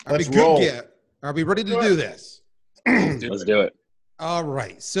Let's roll. Are we ready to do this? Let's do it. All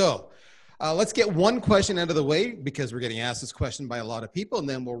right. So let's get one question out of the way because we're getting asked this question by a lot of people, and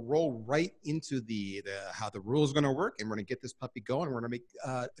then we'll roll right into the how the rules are going to work, and we're going to get this puppy going. We're going to make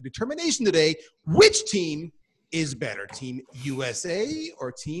a determination today. Which team is better, Team USA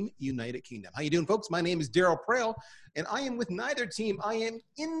or Team United Kingdom? How you doing, folks? My name is Darryl Praill, and I am with neither team. I am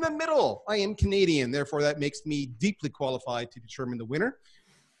in the middle. I am Canadian. Therefore, that makes me deeply qualified to determine the winner.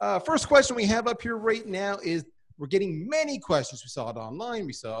 First question we have up here right now is we're getting many questions. We saw it online.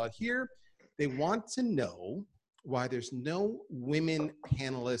 We saw it here. They want to know why there's no women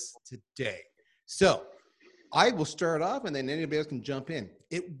panelists today. So I will start off, and then anybody else can jump in.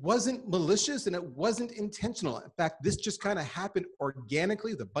 It wasn't malicious, and it wasn't intentional. In fact, this just kind of happened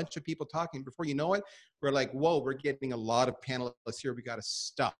organically with a bunch of people talking. Before you know it, we're like, whoa, we're getting a lot of panelists here. We got to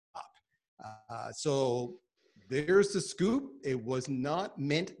stop. So there's the scoop. It was not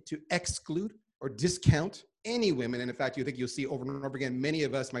meant to exclude or discount any women. And in fact, you think you'll see over and over again, many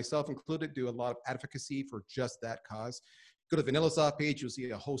of us, myself included, do a lot of advocacy for just that cause. Go to the Vanilla Soft page, you'll see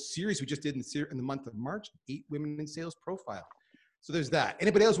a whole series we just did in the month of March, 8 Women in Sales Profile. So there's that.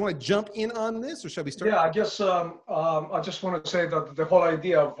 Anybody else want to jump in on this, or shall we start? Yeah, I just want to say that the whole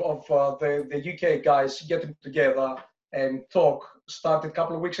idea of the UK guys getting together and talk started a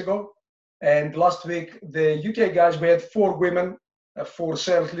couple of weeks ago. And last week, the UK guys, we had 4 women, 4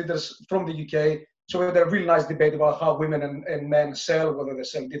 sales leaders from the UK. So we had a really nice debate about how women and men sell, whether they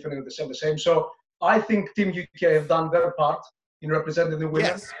sell different or they sell the same. So I think Team UK have done their part in representing the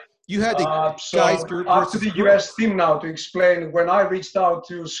women. Yes. You had the guys group up to the US team now to explain. When I reached out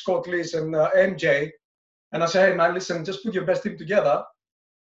to Scott Leese and MJ, and I said, hey man, listen, just put your best team together.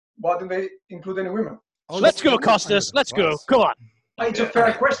 Why didn't they include any women? Oh, let's go, Costas. Let's go. Come on. It's a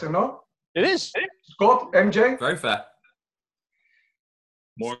fair question, no? It is. Scott, MJ? Very fair.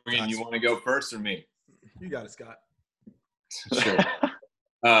 Morgan, you want to go first or me? You got it, Scott. Sure.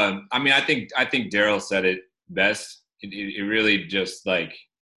 I mean, I think Darryl said it best. It really just like,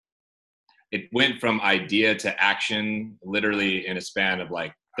 it went from idea to action literally in a span of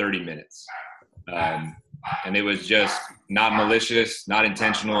like 30 minutes. And it was just not malicious, not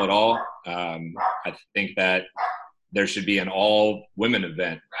intentional at all. I think that there should be an all women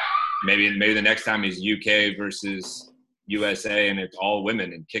event. Maybe the next time is UK versus USA and it's all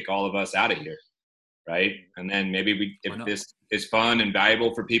women, and kick all of us out of here. Right. And then maybe if this is fun and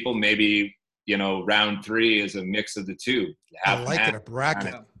valuable for people, maybe, round 3 is a mix of the two. I like it, a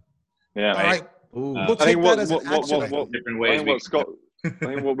bracket. Yeah. All right. We'll take that as an action. Different ways. I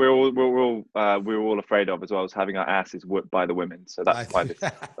think what we're all afraid of as well is having our asses whipped by the women. So that's why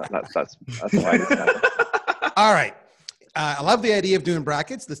that's why this happened. All right. I love the idea of doing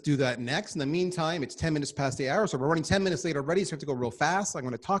brackets. Let's do that next. In the meantime, it's 10 minutes past the hour, so we're running 10 minutes late already, so we have to go real fast. I'm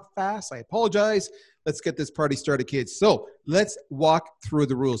going to talk fast. I apologize. Let's get this party started, kids. So let's walk through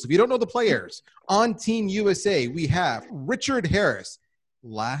the rules. If you don't know the players, on Team USA, we have Richard Harris.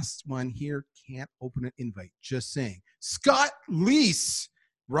 Last one here, can't open an invite. Just saying. Scott Leese,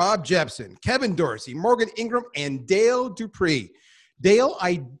 Rob Jeppsen, Kevin Dorsey, Morgan Ingram, and Dale Dupree. Dale,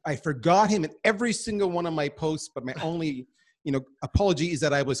 I forgot him in every single one of my posts, but my only, apology is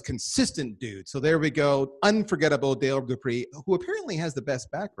that I was consistent, dude. So there we go. Unforgettable Dale Dupree, who apparently has the best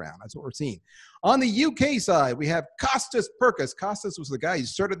background. That's what we're seeing. On the UK side, we have Costas Perkas. Costas was the guy who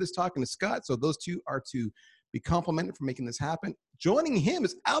started this talking to Scott. So those two are to be complimented for making this happen. Joining him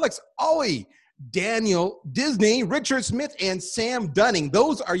is Alex Olley, Daniel Disney, Richard Smith, and Sam Dunning.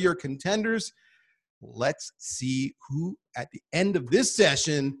 Those are your contenders. Let's see who at the end of this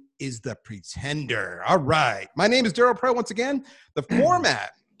session is the pretender. All right. My name is Darryl Praill once again. The format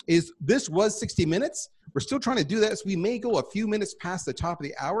is this was 60 minutes. We're still trying to do that. So we may go a few minutes past the top of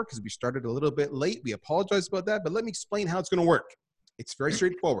the hour because we started a little bit late. We apologize about that, but let me explain how it's going to work. It's very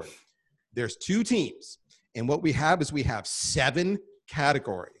straightforward. There's 2 teams. And what we have is we have 7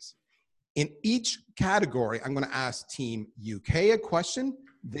 categories. In each category, I'm going to ask Team UK a question.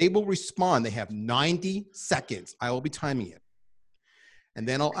 They will respond. They have 90 seconds. I will be timing it. And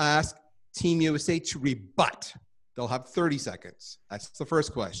then I'll ask Team USA to rebut. They'll have 30 seconds. That's the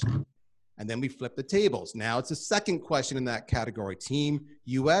first question. And then we flip the tables. Now it's the second question in that category. Team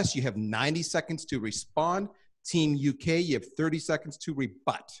US, you have 90 seconds to respond. Team UK, you have 30 seconds to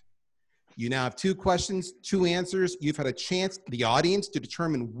rebut. You now have 2 questions, 2 answers. You've had a chance, the audience, to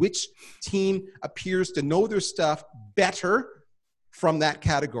determine which team appears to know their stuff better from that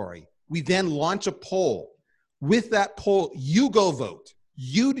category. We then launch a poll. With that poll, you go vote.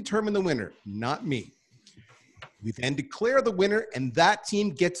 You determine the winner, not me. We then declare the winner, and that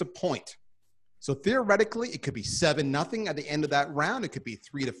team gets a point. So theoretically, it could be 7-0 at the end of that round. It could be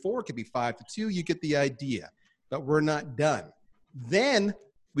 3-4. It could be 5-2. You get the idea. But we're not done. Then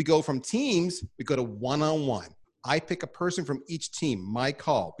we go from teams. We go to one-on-one. I pick a person from each team. My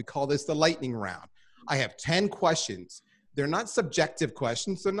call. We call this the lightning round. I have 10 questions. They're not subjective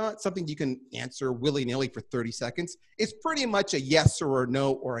questions. They're not something you can answer willy-nilly for 30 seconds. It's pretty much a yes or a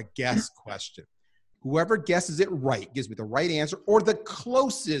no or a guess question. Whoever guesses it right, gives me the right answer or the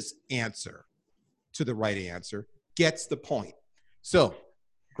closest answer to the right answer, gets the point. So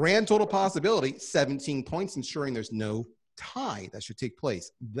grand total possibility, 17 points, ensuring there's no tie that should take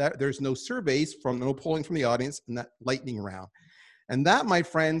place. There's no surveys, no polling from the audience in that lightning round. And that, my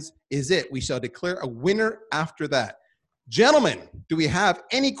friends, is it. We shall declare a winner after that. Gentlemen, do we have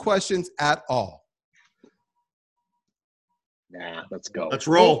any questions at all? Nah, let's go. Let's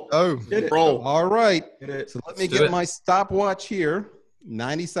roll. Oh, roll. All right. So let me get my stopwatch here.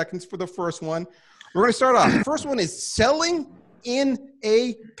 90 seconds for the first one. We're going to start off. The first one is selling in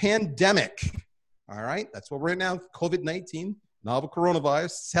a pandemic. All right. That's what we're in now. COVID-19, novel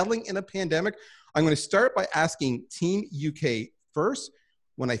coronavirus, selling in a pandemic. I'm going to start by asking Team UK first.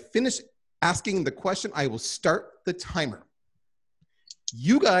 When I finish asking the question, I will start the timer.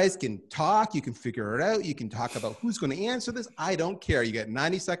 You guys can talk. You can figure it out. You can talk about who's going to answer this. I don't care. You got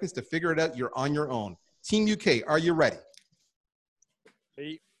 90 seconds to figure it out. You're on your own. Team UK, are you ready?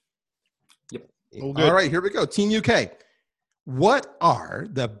 Yep. All right, here we go. Team UK. What are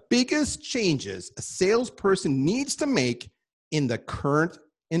the biggest changes a salesperson needs to make in the current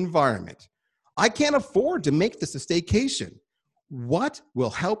environment? I can't afford to make this a staycation. What will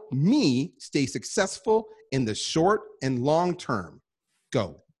help me stay successful in the short and long term?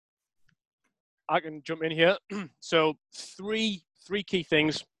 Go. I can jump in here. So three key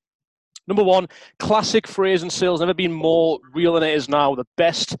things. Number one, classic phrase in sales, never been more real than it is now. The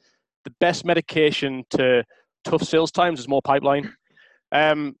best medication to tough sales times is more pipeline.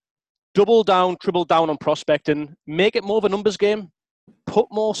 Double down, triple down on prospecting. Make it more of a numbers game. Put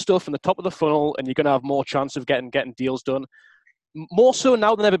more stuff in the top of the funnel, and you're going to have more chance of getting deals done. More so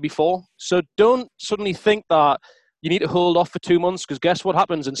now than ever before. So don't suddenly think that you need to hold off for 2 months, because guess what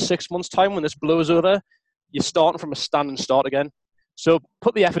happens in 6 months' time when this blows over? You're starting from a standing start again. So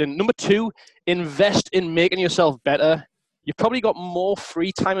put the effort in. Number two, invest in making yourself better. You've probably got more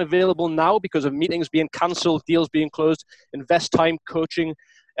free time available now because of meetings being cancelled, deals being closed. Invest time coaching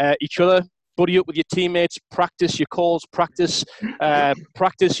each other. Buddy up with your teammates. Practice your calls. Practice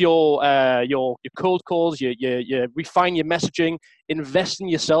your cold calls. You refine your messaging. Invest in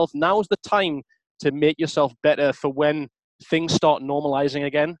yourself. Now's the time to make yourself better for when things start normalizing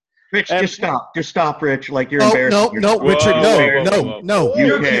again. Rich, just stop, Rich. Like you're embarrassing. No, Richard, no. No.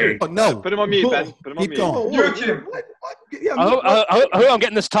 Put him on mute, Ben. Put him on mute. Keep going. I hope I'm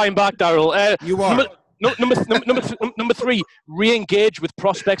getting this time back, Darryl. You are. Number three, re-engage with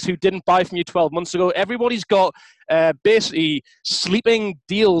prospects who didn't buy from you 12 months ago. Everybody's got basically sleeping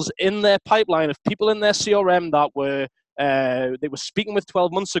deals in their pipeline of people in their CRM that they were speaking with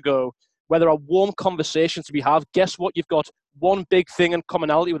 12 months ago, where there are warm conversations to be had. Guess what? You've got one big thing in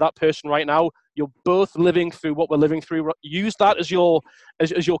commonality with that person right now. You're both living through what we're living through. Use that as your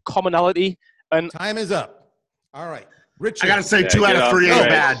commonality. And time is up. All right. Richard. I got to say, 2 out of 3 ain't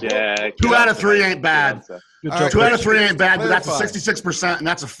bad. Yeah, 2 out of 3 ain't bad. Right, 2 out of 3 ain't bad, but that's a 66%, and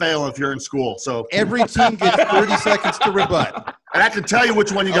that's a fail if you're in school. So every team gets 30 seconds to rebut. And I can tell you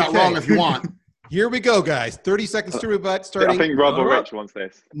which one you got wrong if you want. Here we go, guys. 30 seconds to rebut. Starting. I think Rob or Rich wants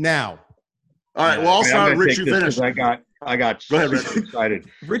this. Now. All right. Well, I'll start. Rich, you finish. I got Go ahead, super excited.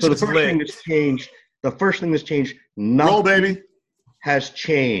 Rich, so the first thing that's changed, nothing has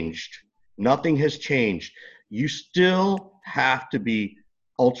changed. Nothing has changed. You still have to be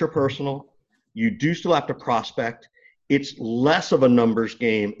ultra personal. You do still have to prospect. It's less of a numbers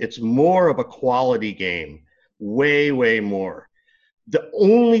game. It's more of a quality game. Way, way more. The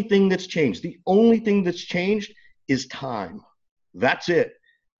only thing that's changed is time. That's it.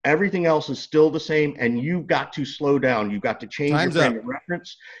 Everything else is still the same, and you've got to slow down. You've got to change your frame of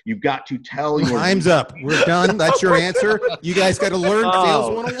reference. You've got to tell your time's up. We're done. That's your answer. You guys got to learn Sales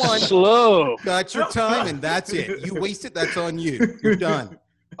 101. Slow. Got your time, and that's it. You waste it, that's on you. You're done.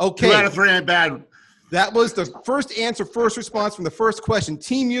 Okay. 2 out of 3 ain't bad. That was the first answer, first response from the first question.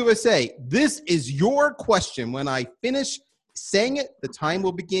 Team USA, this is your question. When I finish saying it, the time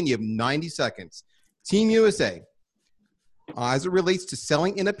will begin. You have 90 seconds. Team USA. As it relates to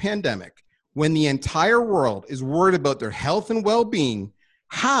selling in a pandemic, when the entire world is worried about their health and well-being,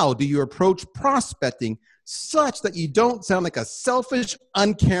 how do you approach prospecting such that you don't sound like a selfish,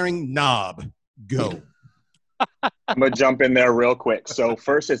 uncaring knob? Go. I'm going to jump in there real quick. So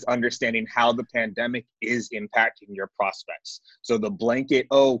first is understanding how the pandemic is impacting your prospects. So the blanket,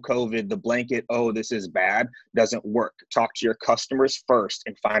 oh, COVID, the blanket, oh, this is bad, doesn't work. Talk to your customers first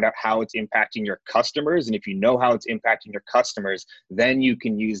and find out how it's impacting your customers. And if you know how it's impacting your customers, then you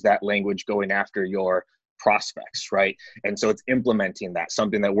can use that language going after your prospects, right? And so it's implementing that,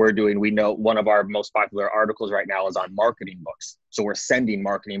 something that we're doing. We know one of our most popular articles right now is on marketing books. So we're sending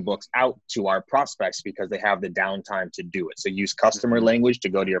marketing books out to our prospects because they have the downtime to do it. So use customer language to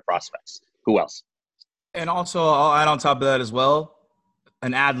go to your prospects. Who else? And also, I'll add on top of that as well,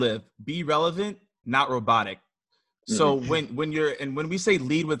 an ad lib. Be relevant, not robotic. So when we say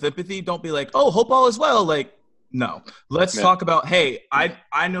lead with empathy, don't be like, oh, hope all is well. Like, no, let's talk about, hey,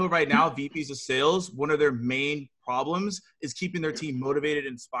 I know right now VPs of sales, one of their main problems is keeping their team motivated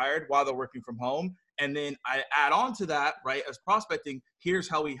and inspired while they're working from home. And then I add on to that, right, as prospecting, here's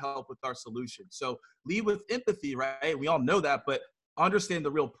how we help with our solution. So lead with empathy, right? We all know that, but understand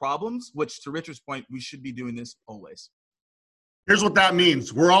the real problems, which to Richard's point, we should be doing this always. Here's what that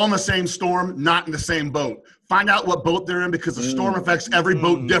means. We're all in the same storm, not in the same boat. Find out what boat they're in because the storm affects every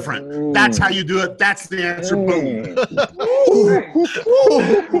boat different. That's how you do it. That's the answer. Boom.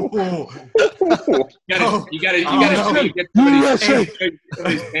 You gotta get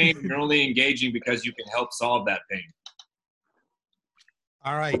somebody's pain. You're only engaging because you can help solve that pain.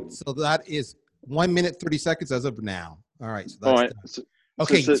 All right. So that is 1 minute, 30 seconds as of now. All right. So that's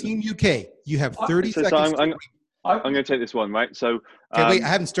okay. Team UK, you have 30 seconds. I'm going to take this one, right? So, okay, wait, I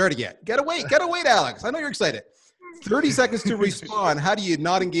haven't started yet. Gotta wait, Alex. I know you're excited. 30 seconds to respond. How do you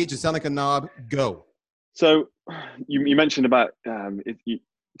not engage and sound like a knob? Go. So, you mentioned about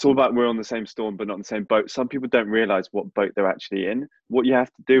it's all about we're on the same storm, but not in the same boat. Some people don't realize what boat they're actually in. What you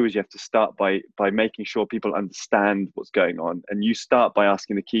have to do is you have to start by making sure people understand what's going on. And you start by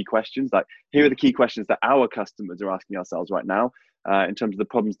asking the key questions. Like, here are the key questions that our customers are asking ourselves right now in terms of the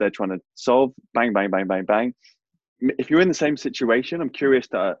problems they're trying to solve. Bang, bang, bang, bang, bang. If you're in the same situation, I'm curious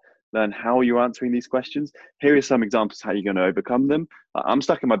to learn how you're answering these questions. Here are some examples how you're going to overcome them. I'm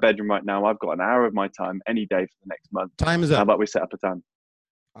stuck in my bedroom right now. I've got an hour of my time any day for the next month. Time is up. How about we set up a time?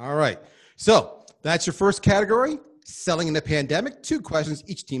 All right. So that's your first category, selling in the pandemic. 2 questions.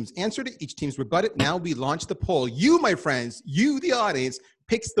 Each team's answered it. Each team's rebutted. Now we launch the poll. You, my friends, you, the audience,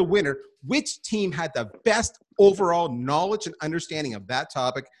 picks the winner. Which team had the best overall knowledge and understanding of that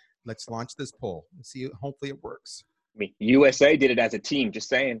topic? Let's launch this poll and see. Hopefully it works. I mean, USA did it as a team. Just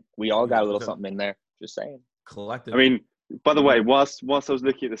saying. We all got a little something in there. Just saying. Collective. I mean, by the way, whilst I was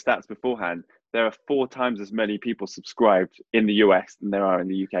looking at the stats beforehand, there are 4 times as many people subscribed in the US than there are in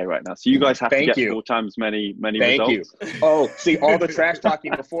the UK right now. So you guys have to get 4 times many results. Thank you. Oh, see, all the trash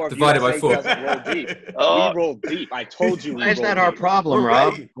talking before divided by 4. Doesn't roll deep. We roll deep. I told you. Why is that our problem,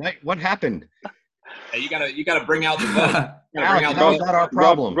 Rob? Right? What happened? Hey, you gotta bring out the vote. Alex, how's that our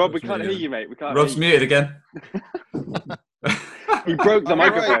problem? Rob, we can't hear you, mate. We can't. Rob's muted again. He broke the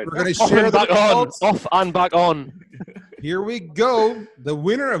microphone. Right, we're going to share the results. Off and back on. Here we go. The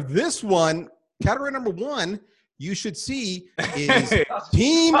winner of this one, category number 1, you should see is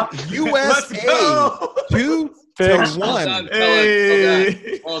Team USA 2-1. Well done,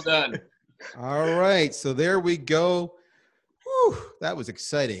 fellas. Well done. All right, so there we go. Whew, that was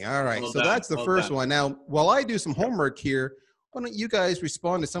exciting. All right, so that's the first one. Now, while I do some homework here, why don't you guys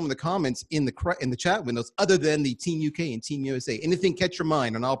respond to some of the comments in the chat windows other than the Team UK and Team USA? Anything catch your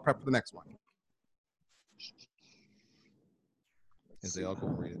mind, and I'll prep for the next one. As they all go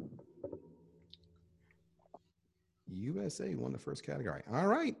read it. USA won the first category. All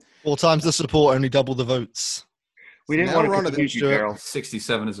right. 4 times the support, only double the votes. We didn't want to confuse you, Darryl.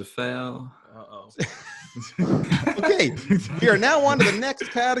 67 is a fail. Uh-oh. Okay, we are now on to the next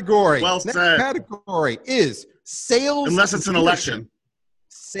category. Well next said. category is sales. Unless it's an election.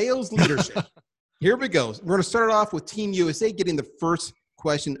 Sales leadership. Here we go. We're going to start off with Team USA getting the first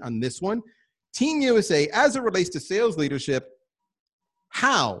question on this one. Team USA, as it relates to sales leadership,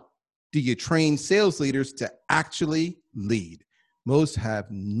 how do you train sales leaders to actually lead? Most have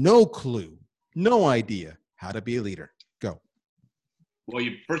no clue, no idea how to be a leader. Go. Well,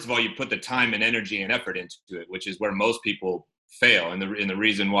 first of all, you put the time and energy and effort into it, which is where most people fail, and the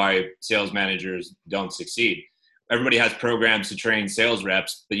reason why sales managers don't succeed. Everybody has programs to train sales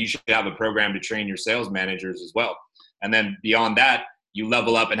reps, but you should have a program to train your sales managers as well. And then beyond that, you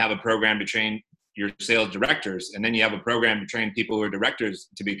level up and have a program to train your sales directors, and then you have a program to train people who are directors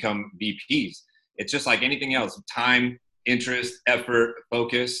to become VPs. It's just like anything else: time, interest, effort,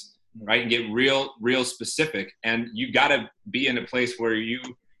 focus, right? And get real specific. And you got to be in a place where you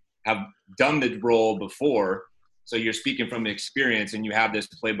have done the role before, so you're speaking from experience and you have this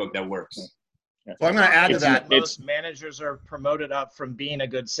playbook that works. So I'm going to add to that. Most managers are promoted up from being a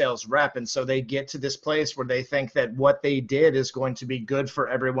good sales rep. And so they get to this place where they think that what they did is going to be good for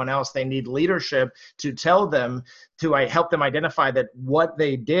everyone else. They need leadership to tell them, to help them identify that what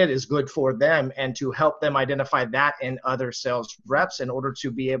they did is good for them, and to help them identify that in other sales reps in order to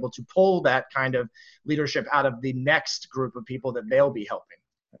be able to pull that kind of leadership out of the next group of people that they'll be helping.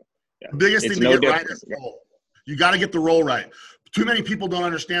 The biggest thing to get right is the role. You got to get the role right. Too many people don't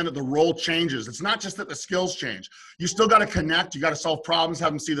understand that the role changes. It's not just that the skills change. You still got to connect. You got to solve problems,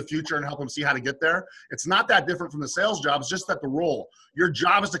 have them see the future, and help them see how to get there. It's not that different from the sales job. It's just that the role. Your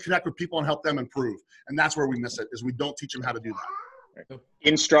job is to connect with people and help them improve. And that's where we miss it, is we don't teach them how to do that.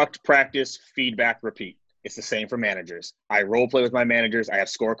 Instruct, practice, feedback, repeat. It's the same for managers. I role play with my managers. I have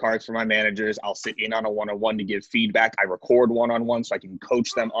scorecards for my managers. I'll sit in on a one-on-one to give feedback. I record one-on-one so I can coach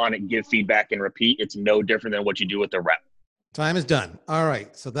them on it, give feedback, and repeat. It's no different than what you do with the rep. Time is done. All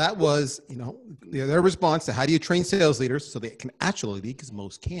right. So that was, their response to how do you train sales leaders so they can actually lead, because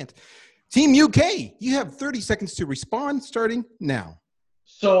most can't. Team UK, you have 30 seconds to respond starting now.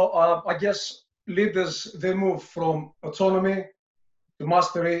 So I guess leaders, they move from autonomy to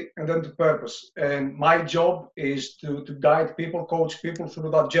mastery and then to purpose. And my job is to guide people, coach people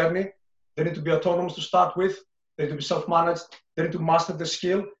through that journey. They need to be autonomous to start with. They need to be self-managed. They need to master the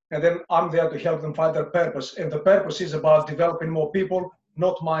skill. And then I'm there to help them find their purpose. And the purpose is about developing more people,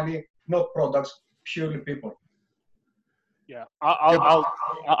 not money, not products, purely people. Yeah,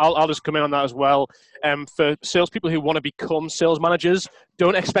 I'll just come in on that as well. For salespeople who want to become sales managers,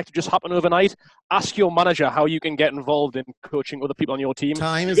 don't expect it to just happen overnight. Ask your manager how you can get involved in coaching other people on your team.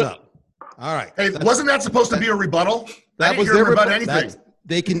 Time is up. All right. Hey, wasn't that supposed to be a rebuttal? That was their rebuttal. Anything.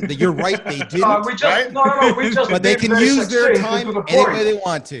 You're right. They didn't. We just but they can use their time any way they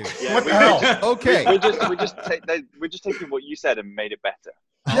want to. Yeah, what the hell? Okay. We're just taking what you said and made it better.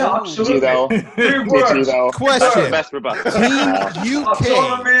 Yeah, absolutely. Question. Best rebuttal. Team UK.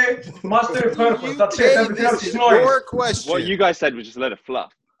 Autonomy, mastery, purpose. That's it. Everything else is noise. Your question. What you guys said was just a lot of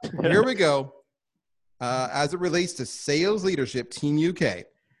fluff. Here we go. As it relates to sales leadership, Team UK.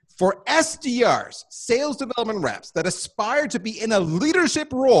 For SDRs, sales development reps that aspire to be in a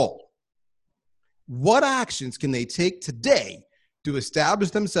leadership role, what actions can they take today to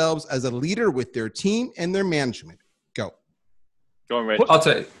establish themselves as a leader with their team and their management? Go. Go on, Rich. I'll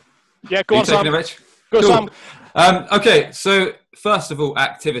take it. Yeah, go on, Sam. Rich? Go, cool. Sam. Okay, so first of all,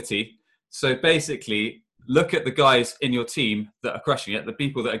 activity. So basically, look at the guys in your team that are crushing it, the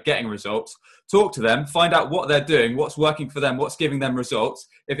people that are getting results. Talk to them, find out what they're doing, what's working for them, what's giving them results.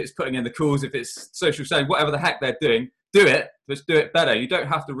 If it's putting in the calls, if it's social selling, whatever the heck they're doing, do it. Just do it better. You don't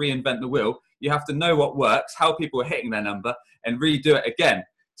have to reinvent the wheel. You have to know what works, how people are hitting their number, and redo it again.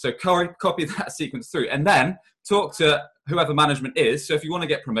 So copy that sequence through. And then talk to whoever management is. So if you want to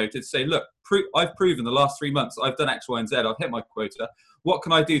get promoted, say, look, I've proven the last 3 months I've done X, Y, and Z. I've hit my quota. What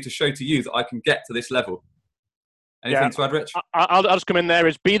can I do to show to you that I can get to this level? Anything to add, Rich? I'll just come in there.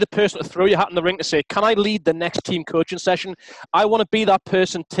 Is be the person to throw your hat in the ring to say, can I lead the next team coaching session? I want to be that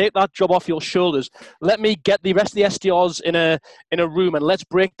person. Take that job off your shoulders. Let me get the rest of the SDRs in a room and let's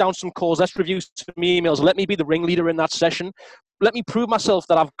break down some calls. Let's review some emails. Let me be the ringleader in that session. Let me prove myself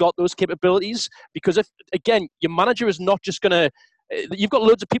that I've got those capabilities. Because if, again, your manager is not just going to, you've got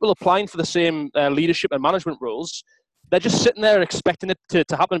loads of people applying for the same leadership and management roles. They're just sitting there expecting it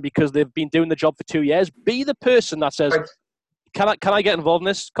to happen because they've been doing the job for 2 years. Be the person that says, can I get involved in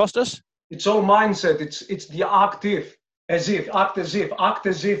this, Costas? It's all mindset. It's the active, act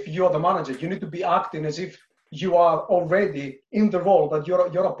as if you're the manager. You need to be acting as if you are already in the role that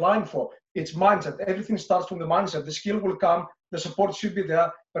you're applying for. It's mindset. Everything starts from the mindset. The skill will come, the support should be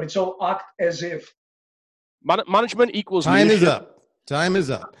there, but it's all act as if. Management equals Time leadership. is up. Time is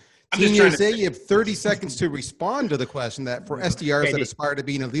up. Team USA, you have 30 seconds to respond to the question that for SDRs that aspire to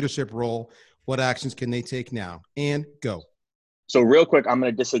be in a leadership role, what actions can they take now? And go. So real quick, I'm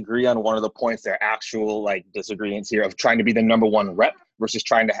going to disagree on one of the points. There are actual disagreements here of trying to be the number one rep versus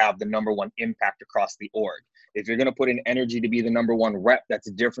trying to have the number one impact across the org. If you're going to put in energy to be the number one rep,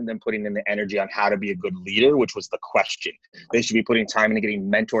 that's different than putting in the energy on how to be a good leader, which was the question. They should be putting time into getting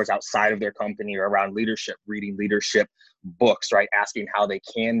mentors outside of their company or around leadership, reading leadership books, right? Asking how they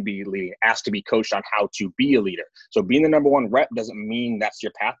can be leading, asked to be coached on how to be a leader. So being the number one rep doesn't mean that's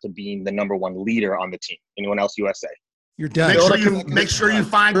your path to being the number one leader on the team. Anyone else, USA? You're done. Make sure you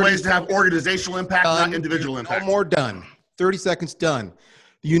find ways to have organizational impact, not individual impact. No more done. 30 seconds done.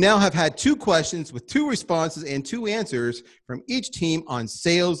 You now have had 2 questions with 2 responses and 2 answers from each team on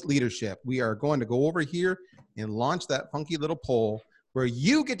sales leadership. We are going to go over here and launch that funky little poll where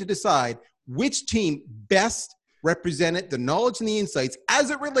you get to decide which team best represented the knowledge and the insights as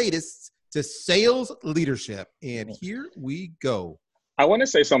it relates to sales leadership. And here we go. I want to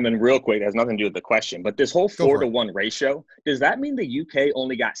say something real quick that has nothing to do with the question, but this whole 4-to-1 ratio, does that mean the UK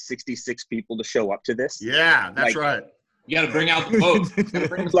only got 66 people to show up to this? Yeah, that's right. You got to bring out the votes.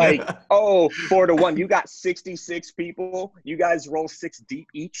 Like, 4-to-1, you got 66 people. You guys roll 6 deep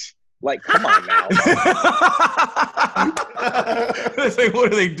each. Like, come on now. It's like,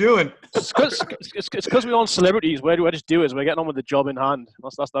 what are they doing? It's because we're on celebrities. Where do I just do is we're getting on with the job in hand.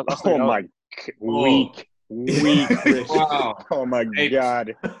 That's oh my, weak, Chris. Wow. Oh my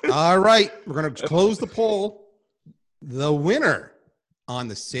God. All right, we're going to close the poll. The winner on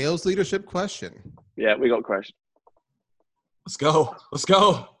the sales leadership question. Yeah, we got crushed. Let's go. Let's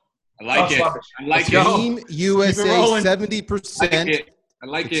go. I like it. I like it. Team USA 70%. I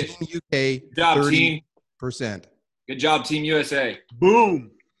like it. Team UK Good job, 30%. team. Good job, Team USA.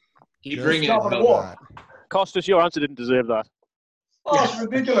 Boom. Keep bringing it. Costas, your answer didn't deserve that. Oh, it's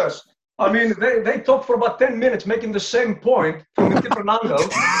ridiculous. I mean, they talk for about 10 minutes making the same point from a different angle,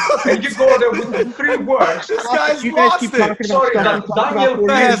 and you go there with 3 words. This guy's lost it. Sorry, Daniel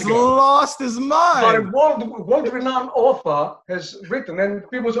has lost his mind. A world-renowned author has written, and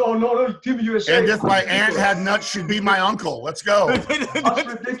people say, oh, no, Team USA. And if my aunt had nuts, she'd be my uncle. Let's go. That's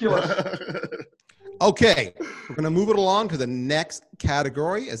ridiculous. Okay, we're going to move it along to the next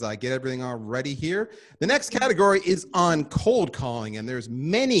category as I get everything all ready here. The next category is on cold calling, and there's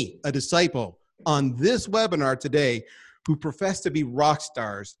many a disciple on this webinar today who profess to be rock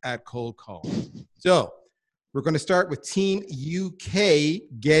stars at cold calling. So we're going to start with Team UK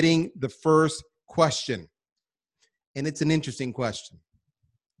getting the first question, and it's an interesting question.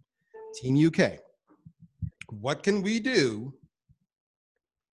 Team UK, what can we do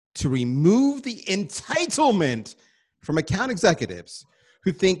to remove the entitlement from account executives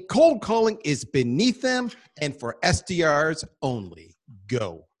who think cold calling is beneath them and for SDRs only?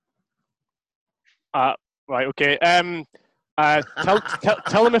 Go. Right. Okay. Tell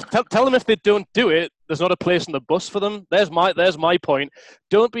them if they don't do it, there's not a place on the bus for them. There's my point.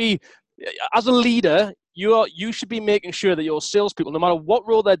 Don't be, as a leader, you should be making sure that your salespeople, no matter what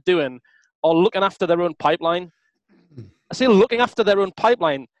role they're doing, are looking after their own pipeline. I say looking after their own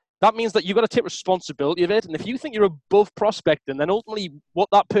pipeline. That means that you've got to take responsibility of it. And if you think you're above prospecting, then ultimately what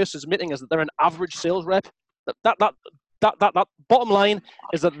that person's admitting is that they're an average sales rep. That bottom line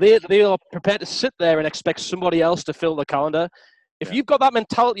is that they are prepared to sit there and expect somebody else to fill the calendar. If you've got that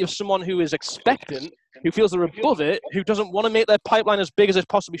mentality of someone who is expectant, who feels they're above it, who doesn't want to make their pipeline as big as it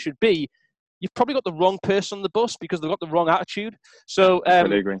possibly should be, you've probably got the wrong person on the bus because they've got the wrong attitude. So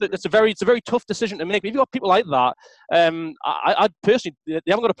it's a very tough decision to make. If you've got people like that, I personally, they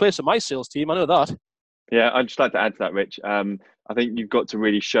haven't got a place in my sales team. I know that. Yeah, I'd just like to add to that, Rich. I think you've got to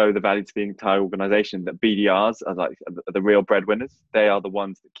really show the value to the entire organization that BDRs are like the real breadwinners. They are the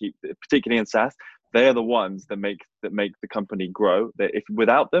ones that keep, particularly in SaaS, they are the ones that make the company grow. That if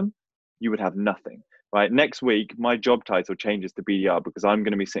without them, you would have nothing. Right, next week, my job title changes to BDR because I'm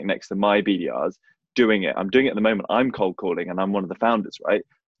going to be sitting next to my BDRs doing it. I'm doing it at the moment. I'm cold calling and I'm one of the founders, right?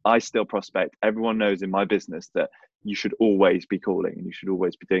 I still prospect. Everyone knows in my business that you should always be calling and you should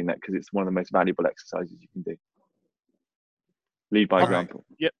always be doing that because it's one of the most valuable exercises you can do. Lead by example.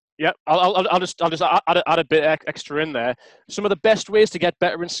 Right. Yep. I'll just add a bit extra in there. Some of the best ways to get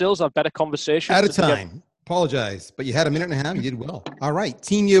better in sales are better conversations. At a time. Apologize, but you had a minute and a half. You did well. All right,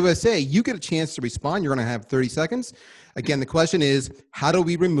 Team USA, you get a chance to respond. You're going to have 30 seconds. Again, the question is, how do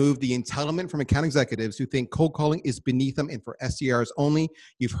we remove the entitlement from account executives who think cold calling is beneath them and for SDRs only?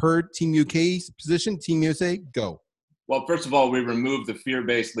 You've heard Team UK's position. Team USA, go. Well, first of all, we remove the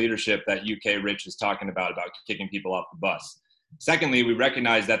fear-based leadership that UK Rich is talking about kicking people off the bus. Secondly, we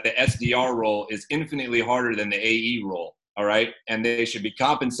recognize that the SDR role is infinitely harder than the AE role, all right? And they should be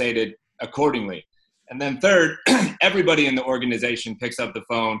compensated accordingly. And then third, everybody in the organization picks up the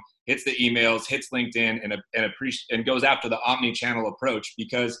phone, hits the emails, hits LinkedIn, and goes after the omni-channel approach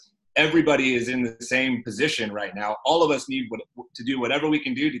because everybody is in the same position right now. All of us need to do whatever we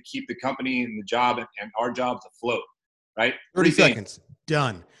can do to keep the company and the job and our jobs afloat, right? 30 seconds.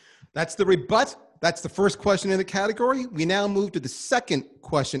 Done. That's the rebut. That's the first question in the category. We now move to the second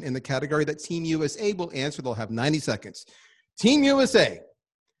question in the category that Team USA will answer. They'll have 90 seconds. Team USA.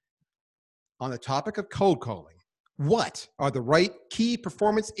 On the topic of cold calling, what are the right key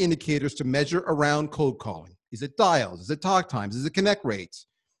performance indicators to measure around cold calling? Is it dials? Is it talk times? Is it connect rates?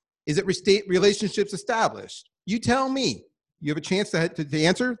 Is it relationships established? You tell me. You have a chance to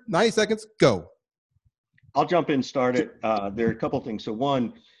answer. 90 seconds, go. I'll jump in, start it. There are a couple things. So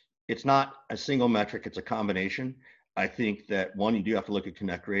one, it's not a single metric, it's a combination. I think that one, you do have to look at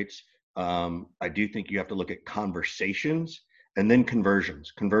connect rates. I do think you have to look at conversations. and then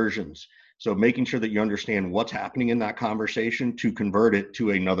conversions. So making sure that you understand what's happening in that conversation to convert it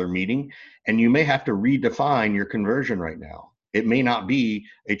to another meeting. And you may have to redefine your conversion right now. It may not be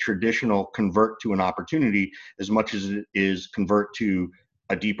a traditional convert to an opportunity as much as it is convert to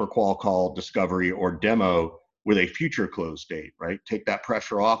a deeper qual call, discovery, or demo with a future close date, right? Take that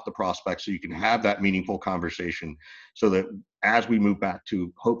pressure off the prospect so you can have that meaningful conversation so that as we move back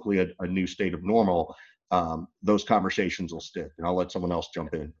to hopefully a new state of normal, those conversations will stick. And I'll let someone else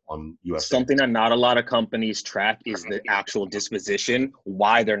jump in on USA. Something that not a lot of companies track is the actual disposition,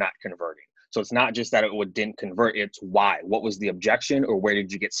 why they're not converting. So it's not just that it didn't convert, it's why. What was the objection, or where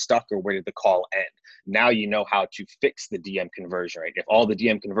did you get stuck, or where did the call end? Now you know how to fix the DM conversion rate. If all the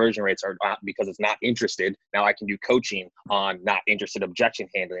DM conversion rates are not because it's not interested, now I can do coaching on not interested objection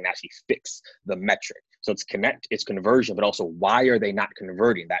handling and actually fix the metric. So it's connect, it's conversion, but also why are they not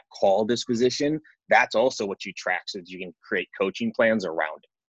converting? That call disposition, that's also what you track so that you can create coaching plans around it.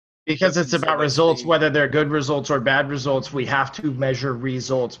 Because it's about results, whether they're good results or bad results. We have to measure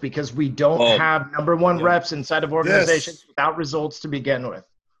results because we don't have number one reps inside of organizations without results to begin with.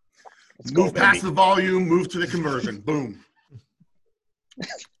 Move past the volume, move to the conversion. Boom.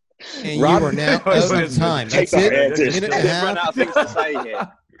 And Rob, you are now out of time. That's it. A minute and a half. Run out of things to say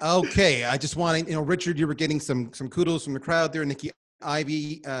here. Okay, I just want to, Richard, you were getting some kudos from the crowd there. Nikki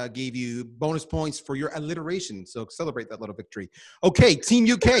Ivy gave you bonus points for your alliteration, so celebrate that little victory. Okay, Team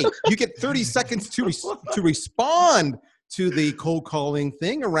UK, you get 30 seconds to respond to the cold calling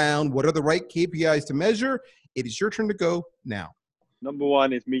thing around what are the right KPIs to measure. It is your turn to go now. Number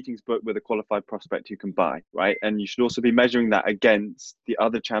one is meetings booked with a qualified prospect you can buy, right? And you should also be measuring that against the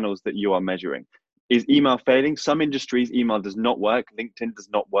other channels that you are measuring. Is email failing? Some industries, email does not work. LinkedIn does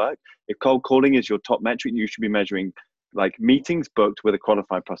not work. If cold calling is your top metric, you should be measuring like meetings booked with a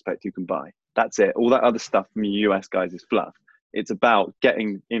qualified prospect you can buy. That's it. All that other stuff from you US guys is fluff. It's about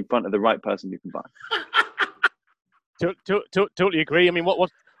getting in front of the right person you can buy. Totally agree. I mean,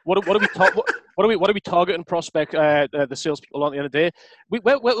 what are we targeting prospect the salespeople at the end of the day? We're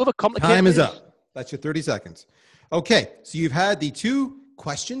a complicated. Time is up. That's your 30 seconds. Okay, so you've had the two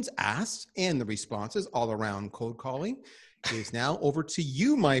questions asked and the responses all around cold calling. It is now over to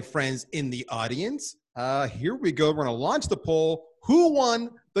you, my friends in the audience. Here we go. We're going to launch the poll. Who won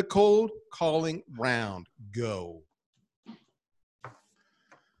the cold calling round? Go.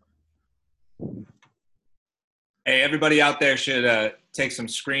 Hey, everybody out there should take some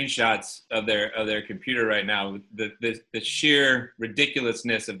screenshots of their computer right now. The sheer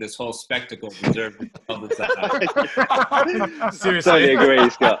ridiculousness of this whole spectacle deserves to be publicized. Seriously, totally agree,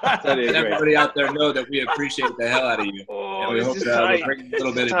 Scott. Totally agree. Everybody out there know that we appreciate the hell out of you. And we hope to bring a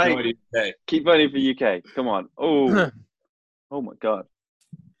little bit of joy to you today. Keep voting for UK. Come on. Oh, oh my God.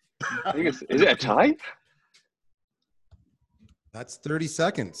 I think is it a tie? That's 30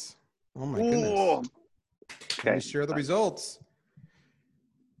 seconds. Oh my goodness. Can we share the results?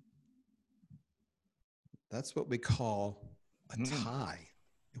 That's what we call a tie.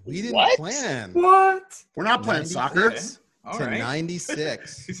 We didn't plan. What? We're not playing soccer. All right.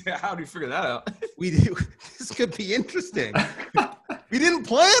 96. How do you figure that out? This could be interesting. We didn't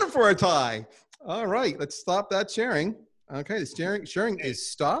plan for a tie. All right, let's stop that sharing. Okay, the sharing is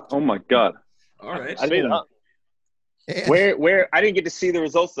stopped. Oh my God. All right. I didn't. Where I didn't get to see the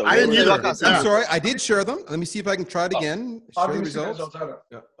results though. I didn't either. I'm sorry, I did share them. Let me see if I can try it again. Share the results. Oh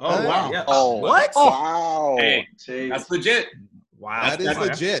wow. Yeah. Oh what? Wow. Hey, that's legit. Wow. That is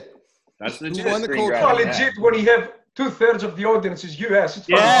legit. That's legit. Who won the cold It's not legit when you have 2/3 of the audience is US. It's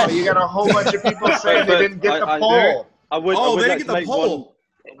You got a whole bunch of people saying they didn't get the poll. They didn't get the poll.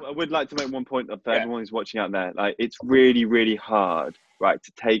 I would like to make one point for everyone who's watching out there. Like, it's really, really hard, right,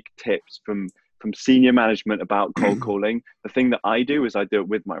 to take tips from senior management about cold calling. The thing that I do is I do it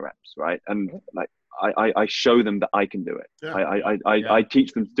with my reps, right? And like I show them that I can do it. Yeah. I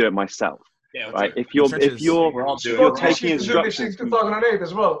teach them to do it myself. Yeah, right. If you're taking instructions from 2008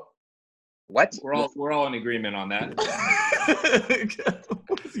 as well. What? We're all in agreement on that.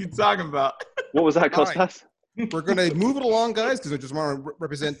 What was he talking about? What was that, Costas? Right. We're going to move it along, guys, because I just want to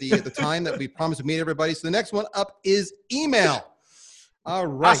represent the time that we promised to meet everybody. So the next one up is email. All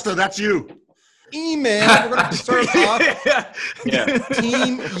right. Costa, that's you. Email. We're going to start off.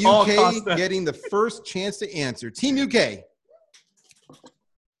 Team UK getting the first chance to answer. Team UK.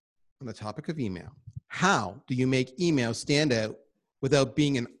 On the topic of email, how do you make email stand out without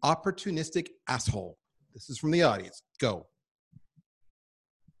being an opportunistic asshole? This is from the audience. Go.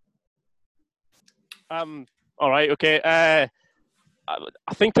 All right. Okay. I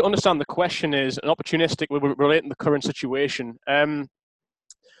think to understand the question is an opportunistic. We're relating the current situation.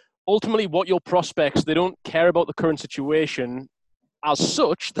 ultimately what your prospects, they don't care about the current situation as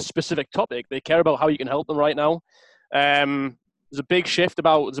such, the specific topic. They care about how you can help them right now. There's a big shift,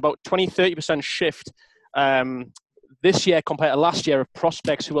 there's about 20-30% shift this year compared to last year of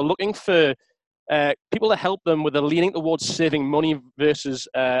prospects who are looking for people to help them with a leaning towards saving money versus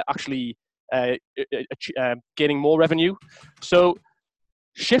actually gaining more revenue. So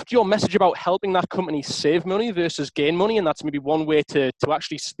shift your message about helping that company save money versus gain money, and that's maybe one way to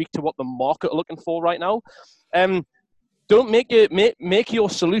actually speak to what the market are looking for right now. Don't make your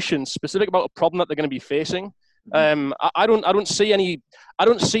solution specific about a problem that they're going to be facing. I don't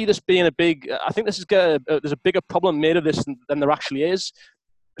see this being a big. I think there's a bigger problem made of this than there actually is.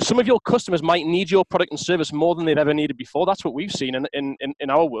 Some of your customers might need your product and service more than they've ever needed before. That's what we've seen in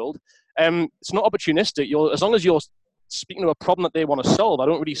our world. It's not opportunistic. As long as you're speaking to a problem that they want to solve, I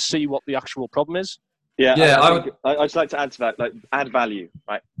don't really see what the actual problem is. I'd just like to add to that, like, add value,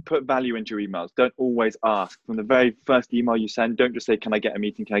 right? Put value into your emails. Don't always ask. From the very first email you send, don't just say, can I get a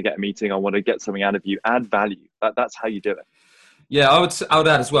meeting? Can I get a meeting? I want to get something out of you. Add value. That's how you do it. Yeah, I would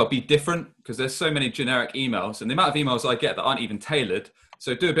add as well, be different, because there's so many generic emails, and the amount of emails I get that aren't even tailored.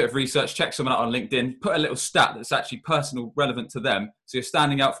 So do a bit of research, check someone out on LinkedIn, put a little stat that's actually personal, relevant to them. So you're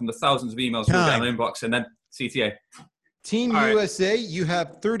standing out from the thousands of emails you'll get in an inbox, and then CTA. Team USA, you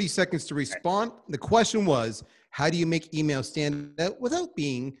have 30 seconds to respond. The question was, how do you make email stand out without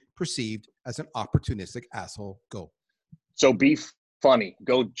being perceived as an opportunistic asshole? Go. So be funny.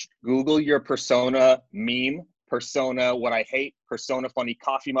 Go Google your persona meme, persona what I hate, persona funny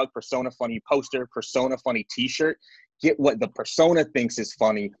coffee mug, persona funny poster, persona funny t-shirt. Get what the persona thinks is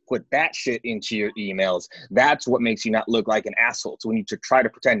funny, put that shit into your emails. That's what makes you not look like an asshole. So when you try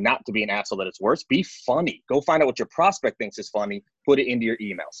to pretend not to be an asshole, that it's worse, be funny. Go find out what your prospect thinks is funny, put it into your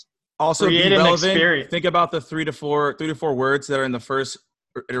emails. Also, be relevant. Think about the three to four words that are in the first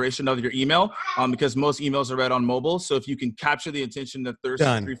iteration of your email, because most emails are read on mobile. So if you can capture the attention of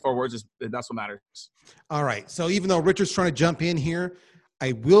 3-4 words, that's what matters. All right. So even though Richard's trying to jump in here,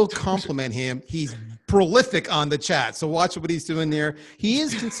 I will compliment him. He's prolific on the chat. So watch what he's doing there. He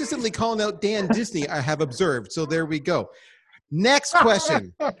is consistently calling out Dan Disney, I have observed. So there we go. Next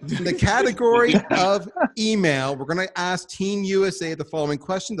question. In the category of email, we're going to ask Team USA the following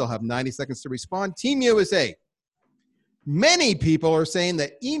question. They'll have 90 seconds to respond. Team USA. Many people are saying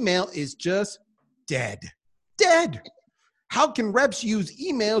that email is just dead. Dead. How can reps use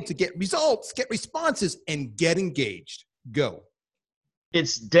email to get results, get responses, and get engaged? Go.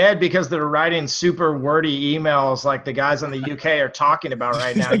 It's dead because they're writing super wordy emails like the guys on the UK are talking about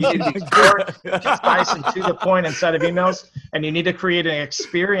right now. You need to be short, concise, and to the point inside of emails, and you need to create an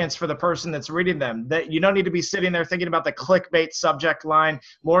experience for the person that's reading them. That you don't need to be sitting there thinking about the clickbait subject line.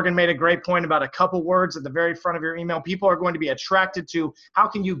 Morgan made a great point about a couple words at the very front of your email. People are going to be attracted to how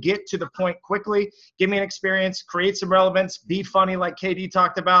can you get to the point quickly, give me an experience, create some relevance, be funny like KD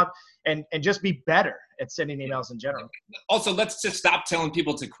talked about, and just be better at sending emails in general. Also, let's just stop telling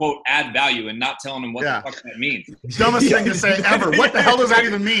people to, quote, add value and not telling them what the fuck that means. Dumbest thing to say ever. What the hell does that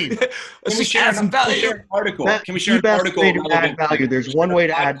even mean? Can we share some value? Can we share an article? Way to add value. There's one way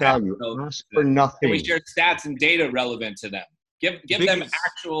to add value. Ask for nothing. Can we share stats and data relevant to them? Give them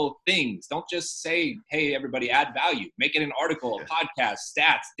actual things. Don't just say, hey, everybody, add value. Make it an article, a podcast,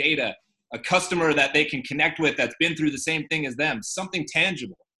 stats, data, a customer that they can connect with that's been through the same thing as them. Something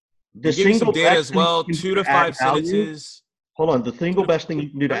tangible. The single data as well, 2 to 5 sentences. Hold on. The single best thing you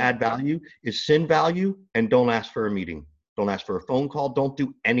can do to add value is send value and don't ask for a meeting. Don't ask for a phone call. Don't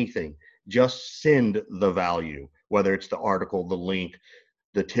do anything. Just send the value, whether it's the article, the link,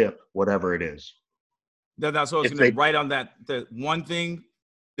 the tip, whatever it is. That's what I was going to write on that. The one thing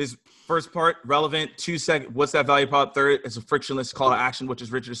is first part, relevant. 2 seconds, what's that value prop? Third, it's a frictionless call to action, which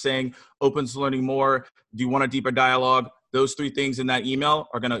is Richard saying, opens to learning more. Do you want a deeper dialogue? Those 3 things in that email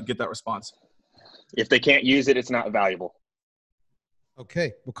are going to get that response. If they can't use it, it's not valuable.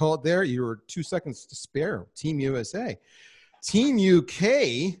 Okay, we'll call it there. You were 2 seconds to spare. Team USA. Team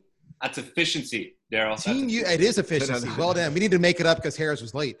UK. That's efficiency, Darryl. It is efficiency. Well done. We need to make it up because Harris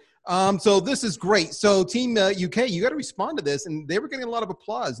was late. So this is great. So Team UK, you got to respond to this. And they were getting a lot of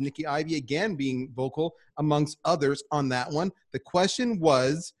applause. Nikki Ivey, again, being vocal amongst others on that one. The question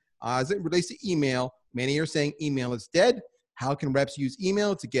was, as it relates to email, many are saying email is dead. How can reps use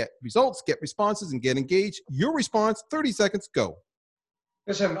email to get results, get responses, and get engaged? Your response, 30 seconds, go.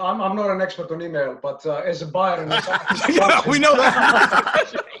 Listen, I'm not an expert on email, but as a buyer, we know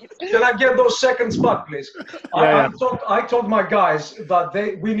that. Can I get those seconds back, please? I told my guys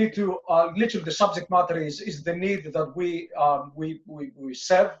that we need to literally the subject matter is the need that we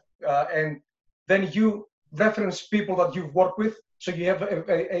serve, and then you reference people that you've worked with. So you have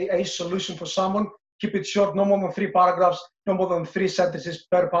a solution for someone. Keep it short, no more than 3 paragraphs, no more than 3 sentences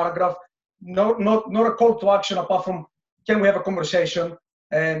per paragraph. Not a call to action apart from, can we have a conversation?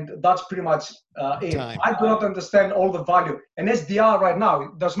 And that's pretty much it. I do not understand all the value. And SDR right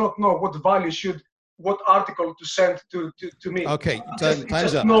now does not know what article to send to me. Okay,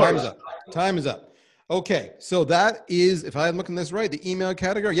 time is up. Okay, so that is, if I'm looking at this right, the email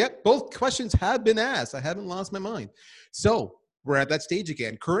category. Yep, both questions have been asked. I haven't lost my mind. So we're at that stage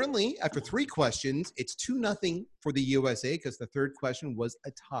again. Currently, after 3 questions, it's 2-0 for the USA because the 3rd question was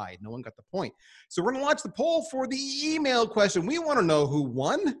a tie. No one got the point. So we're going to launch the poll for the email question. We want to know who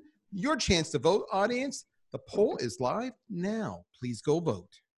won. Your chance to vote, audience. The poll is live now. Please go vote.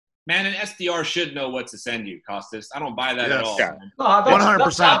 Man, an SDR should know what to send you, Costas. I don't buy that at all. Yeah. No,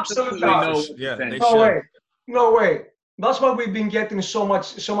 100%. Absolutely. No way. That's why we've been getting so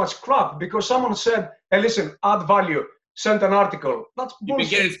much crap, because someone said, "Hey, listen, add value. Send an article." That's bullshit. You've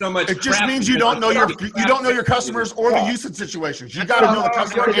been getting so much. It just means you don't know your customers or the usage situations. You got to know the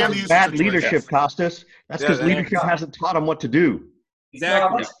customer and the usage. Bad leadership, Costas. That's because leadership hasn't taught them what to do.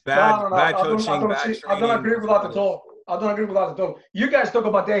 Exactly. Bad coaching. I don't agree with that at all. I don't agree with that at all. You guys talk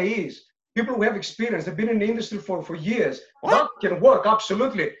about AEs. People who have experience, they've been in the industry for years. That can work,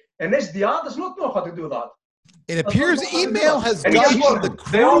 absolutely. And SDR does not know how to do that. It appears email has gotten the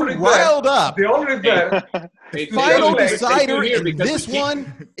crew riled up. They're already there. Final decider in this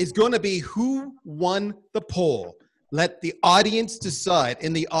one is going to be who won the poll. Let the audience decide,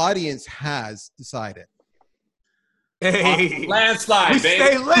 and the audience has decided. Hey, landslide, we baby.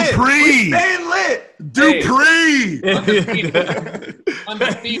 Stay lit. Dupree. We stay lit. Dupree.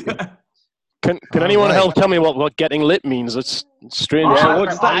 Undefeated. Can anyone help tell me what getting lit means? It's strange.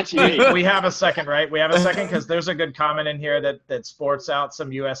 What's that? We have a second, right? We have a second because there's a good comment in here that sports out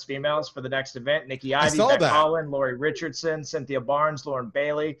some U.S. females for the next event. Nikki Ivey, Beck Holland, Lori Richardson, Cynthia Barnes, Lauren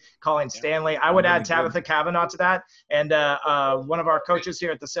Bailey, Colleen Stanley. I would add Tabitha Kavanaugh to that. And one of our coaches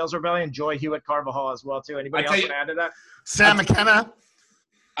here at the Sales Rebellion, Joy Hewitt-Carvajal as well, too. Anybody else want to add to that? Sam McKenna.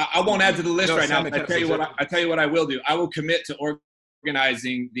 I won't add to the list right now. I tell you what I will do. I will commit to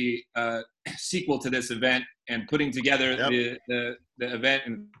organizing the sequel to this event and putting together the event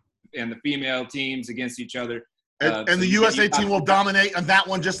and the female teams against each other. And the USA team will dominate on that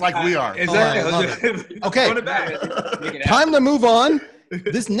one just like we are. Exactly. Okay, time to move on.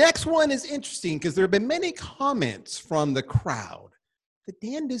 This next one is interesting because there have been many comments from the crowd that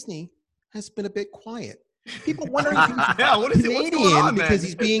Dan Disney has been a bit quiet. People wondering if he's Canadian because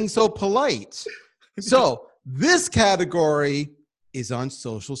he's being so polite. So this category is on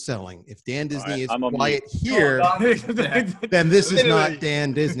social selling. If Dan Disney is quiet here, then this is not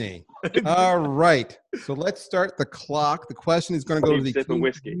Dan Disney. All right. So let's start the clock. The question is going to go to the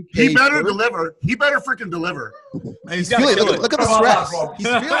whiskey. He better deliver. He better freaking deliver. He's feeling it. Look at the stress. He's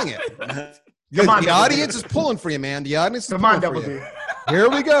feeling it. The audience is pulling for you, man. The audience is pulling for you. Here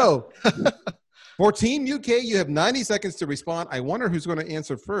we go. For Team UK, you have 90 seconds to respond. I wonder who's going to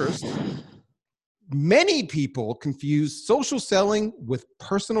answer first. Many people confuse social selling with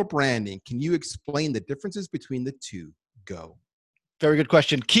personal branding. Can you explain the differences between the two? Go. Very good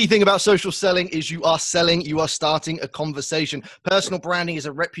question. Key thing about social selling is you are selling, you are starting a conversation. Personal branding is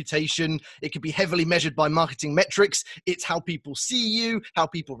a reputation. It can be heavily measured by marketing metrics. It's how people see you, how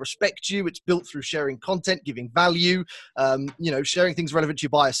people respect you. It's built through sharing content, giving value, sharing things relevant to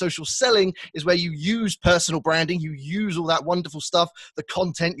your buyer. Social selling is where you use personal branding. You use all that wonderful stuff, the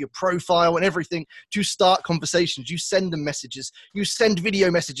content, your profile and everything to start conversations. You send them messages. You send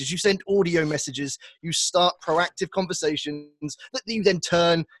video messages. You send audio messages. You start proactive conversations that you then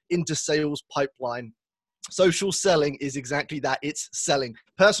turn into sales pipeline. Social selling is exactly that. It's selling.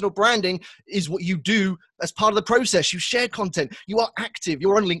 Personal branding is what you do as part of the process. You share content. You are active.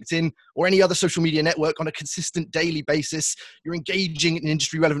 You're on LinkedIn or any other social media network on a consistent daily basis. You're engaging in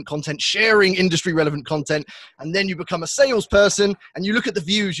industry relevant content, sharing industry relevant content, and then you become a salesperson and you look at the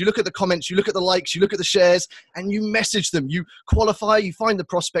views, you look at the comments, you look at the likes, you look at the shares, and you message them. You qualify, you find the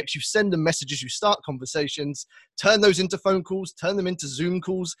prospects, you send them messages, you start conversations, turn those into phone calls, turn them into Zoom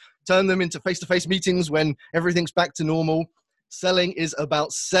calls, turn them into face-to-face meetings when everything's back to normal. Selling is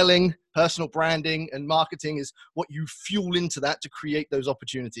about selling. Personal branding and marketing is what you fuel into that to create those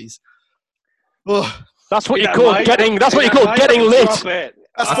opportunities. Oh, that's what you call getting. That's what you call getting lit.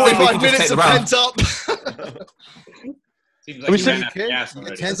 That's 45 minutes of pent up. Seems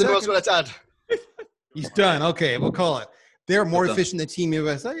like He's done. Okay, we'll call it. They're more efficient than Team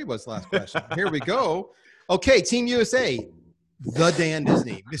USA was last question. Here we go. Okay, Team USA. The Dan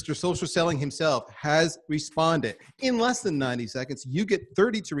Disney, Mr. Social Selling himself, has responded. In less than 90 seconds, you get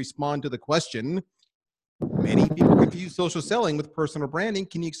 30 to respond to the question. Many people confuse social selling with personal branding.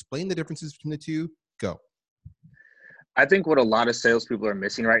 Can you explain the differences between the two? Go. I think what a lot of salespeople are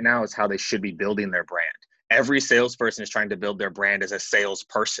missing right now is how they should be building their brand. Every salesperson is trying to build their brand as a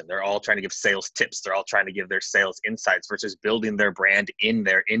salesperson. They're all trying to give sales tips. They're all trying to give their sales insights versus building their brand in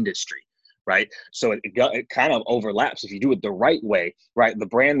their industry, right? So it kind of overlaps if you do it the right way, right? The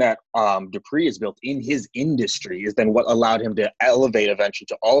brand that Dupree has built in his industry is then what allowed him to elevate eventually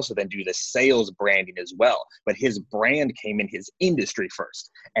to also then do the sales branding as well. But his brand came in his industry first,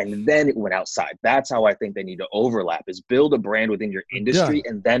 and then it went outside. That's how I think they need to overlap, is build a brand within your industry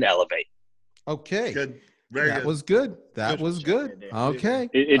and then elevate. Okay. Good. Very that good. was good. That was good. Okay.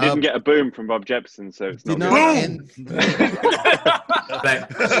 It didn't get a boom from Bob Jeppsen, so it's not good.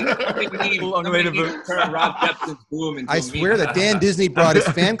 Boom! I swear that Dan Disney brought his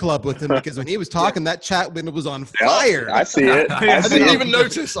fan club with him, because when he was talking, that chat window was on fire. I see it. I didn't even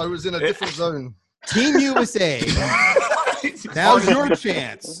notice. I was in a different zone. Team USA. Now's your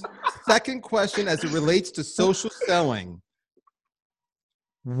chance. Second question as it relates to social selling.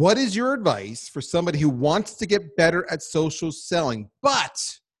 What is your advice for somebody who wants to get better at social selling,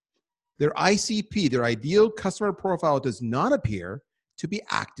 but their ICP, their ideal customer profile, does not appear to be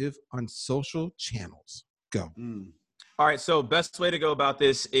active on social channels? Go. All right. So best way to go about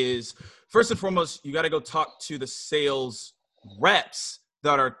this is, first and foremost, you got to go talk to the sales reps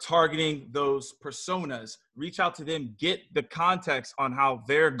that are targeting those personas. Reach out to them, get the context on how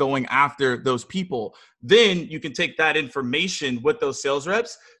they're going after those people. Then you can take that information with those sales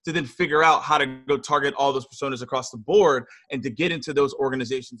reps to then figure out how to go target all those personas across the board and to get into those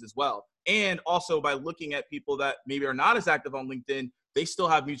organizations as well. And also by looking at people that maybe are not as active on LinkedIn, they still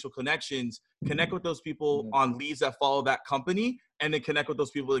have mutual connections. Connect with those people on leads that follow that company, and then connect with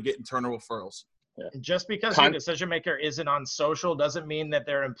those people to get internal referrals. Yeah. Just because your decision maker isn't on social doesn't mean that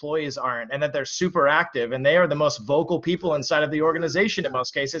their employees aren't, and that they're super active, and they are the most vocal people inside of the organization in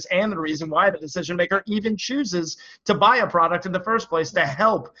most cases, and the reason why the decision maker even chooses to buy a product in the first place to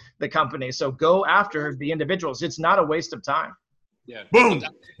help the company. So go after the individuals. It's not a waste of time. Yeah. Boom.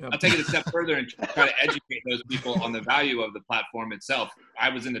 I'll take it a step further and try to educate those people on the value of the platform itself. I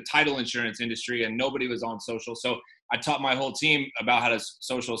was in the title insurance industry and nobody was on social. So I taught my whole team about how to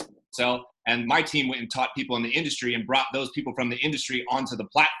social sell. And my team went and taught people in the industry and brought those people from the industry onto the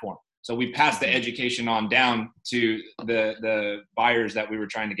platform. So we passed the education on down to the buyers that we were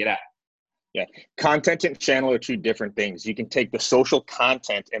trying to get at. Yeah. Content and channel are two different things. You can take the social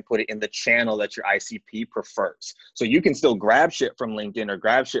content and put it in the channel that your ICP prefers. So you can still grab shit from LinkedIn or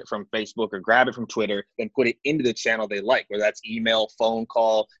grab shit from Facebook or grab it from Twitter and put it into the channel they like, whether that's email, phone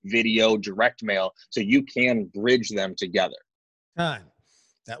call, video, direct mail. So you can bridge them together. Time.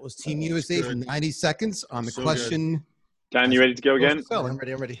 That was Team USA for 90 seconds on the question. Good. Dan, you ready to go again? I'm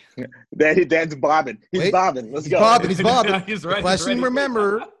ready. Dan's bobbing. He's bobbing. Let's go. He's bobbing. He's ready. Question,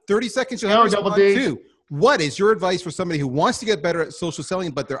 remember, 30 seconds. You'll have to respond to. What is your advice for somebody who wants to get better at social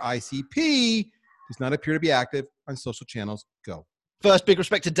selling, but their ICP does not appear to be active on social channels? Go. First, big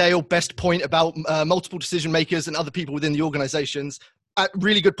respect to Dale. Best point about multiple decision makers and other people within the organizations.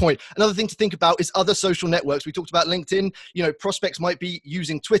 Really good point. Another thing to think about is other social networks. We talked about LinkedIn. You know, prospects might be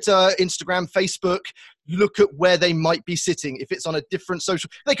using Twitter, Instagram, Facebook. Look at where they might be sitting. If it's on a different social,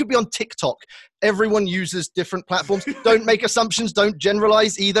 they could be on TikTok. Everyone uses different platforms. Don't make assumptions. Don't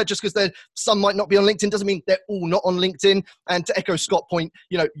generalize either. Just because some might not be on LinkedIn doesn't mean they're all not on LinkedIn. And to echo Scott's point,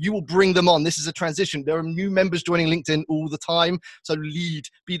 you know, you will bring them on. This is a transition. There are new members joining LinkedIn all the time. So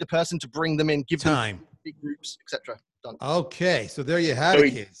be the person to bring them in, give them big groups, etc. Done. Okay, so there you have it,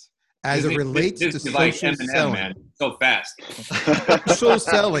 kids. As it relates to social selling, man. So fast. Social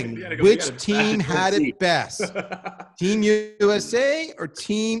selling, which team had it best? Team USA or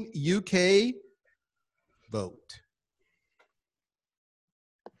Team UK? Vote.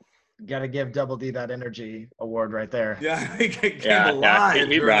 Got to give Double D that energy award right there. Yeah, he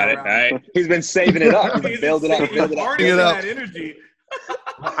brought it. Right? He's been saving it up. He's been building it up. That energy.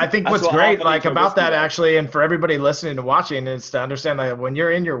 I think what's great, like about that actually, and for everybody listening and watching, is to understand that when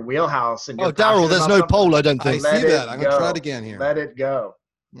you're in your wheelhouse and you're Darryl, there's no poll, I don't think. I see that. I'm gonna try it again here. Let it go.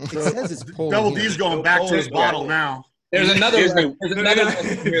 It says it's poll. Double D's going back to his bottle now. There's another lesson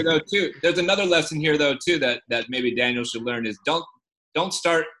here though too. There's another lesson here though too that maybe Daniel should learn is don't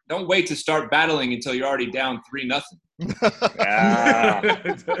wait to start battling until you're already down 3-0.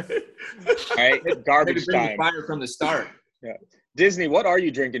 All right, garbage time. Fire from the start. Yeah. Disney, what are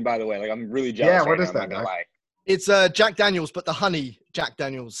you drinking, by the way? Like, I'm really jealous. Yeah, what is that? It's Jack Daniels, but the honey Jack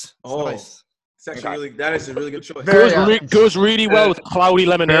Daniels. It's nice. It's actually that is a really good choice. Goes really well with cloudy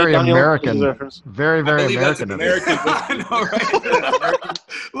lemonade. Very Daniel. American. Very, very American. I know, right?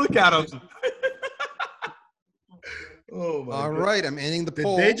 Look at him. Oh my All right, I'm ending the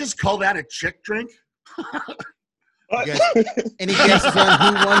poll. Did they just call that a chick drink? Guys, any guesses on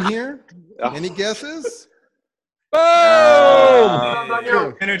who won here? Any guesses? Boom!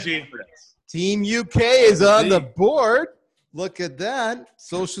 Energy. Team UK is on the board. Look at that.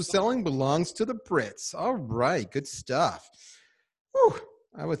 Social selling belongs to the Brits. All right, good stuff. Whew.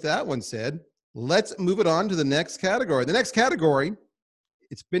 With that one said, let's move it on to the next category. The next category,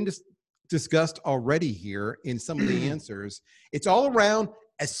 it's been discussed already here in some of the answers. It's all around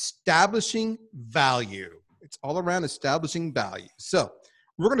establishing value. It's all around establishing value. So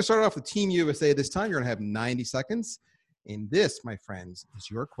we're going to start off with Team USA this time. You're going to have 90 seconds. And this, my friends, is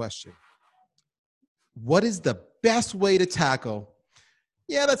your question. What is the best way to tackle?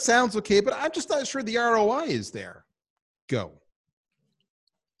 Yeah, that sounds okay, but I'm just not sure the ROI is there. Go.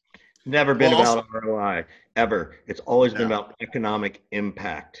 Never been about ROI, ever. It's always been about economic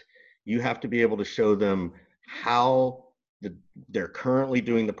impact. You have to be able to show them how they're currently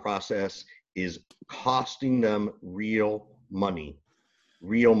doing the process is costing them real money.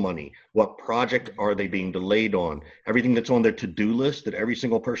 Real money. What project are they being delayed on? Everything that's on their to-do list that every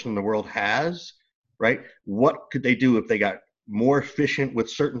single person in the world has, right? What could they do if they got more efficient with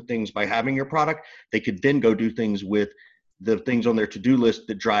certain things by having your product? They could then go do things with the things on their to-do list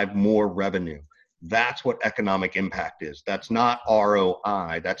that drive more revenue. That's what economic impact is. That's not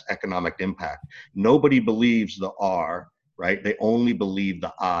ROI, that's economic impact. Nobody believes the R, right? They only believe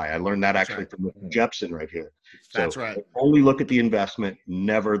the I. I learned that actually from Jeppsen right here. That's right. They only look at the investment,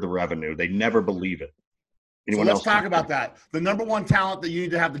 never the revenue. They never believe it. So let's talk about that. The number one talent that you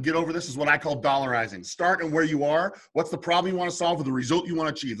need to get over this is what I call dollarizing. Start and where you are. What's the problem you want to solve or the result you want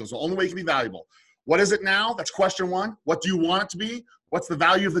to achieve? Those are the only way it can be valuable. What is it now? That's question one. What do you want it to be? What's the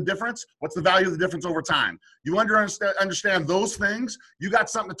value of the difference? What's the value of the difference over time? You understand those things, you got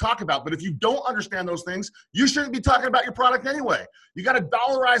something to talk about. But if you don't understand those things, you shouldn't be talking about your product anyway. You got to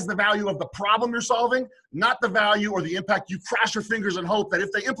dollarize the value of the problem you're solving, not the value or the impact you cross your fingers and hope that if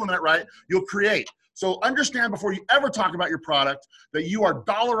they implement it right, you'll create. So understand before you ever talk about your product that you are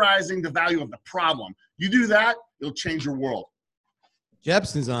dollarizing the value of the problem. You do that, it'll change your world.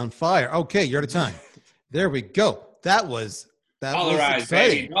 Jeppsen's on fire. Okay, you're out of time. There we go. That was Dollarize,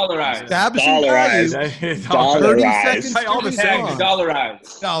 exciting. baby. Dollarize. Establishing value. Dollarize. 30 seconds.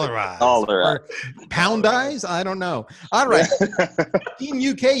 Dollarize. Dollarize. Or poundize? I don't know. All right. Team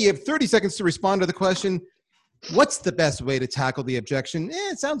UK, you have 30 seconds to respond to the question. What's the best way to tackle the objection?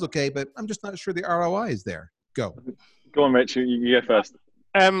 It sounds okay, but I'm just not sure the ROI is there. Go. Go on, Rich. You go first.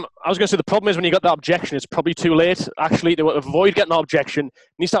 I was going to say the problem is when you got that objection, it's probably too late. Actually, to avoid getting that objection, it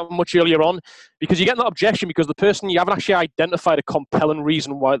needs to happen much earlier on, because you get that objection because the person, you haven't actually identified a compelling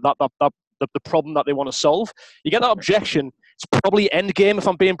reason why the problem that they want to solve. You get that objection, it's probably end game. If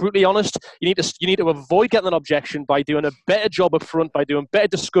I'm being brutally honest, you need to avoid getting an objection by doing a better job up front, by doing better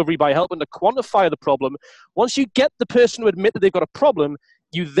discovery, by helping to quantify the problem. Once you get the person to admit that they've got a problem,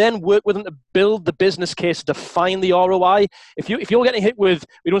 you then work with them to build the business case to define the ROI. If you're getting hit with,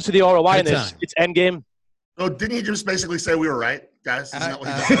 we don't see the ROI in this, it's end game. So didn't he just basically say we were right, guys? Isn't that what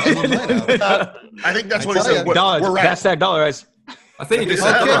he said? I think that's what he said. We're right. Hashtag dollarize. I think you just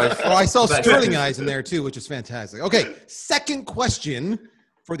said dollarize. Oh, I saw sterling eyes in there too, which is fantastic. Okay, second question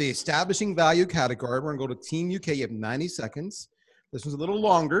for the establishing value category. We're going to go to Team UK. You have 90 seconds. This one's a little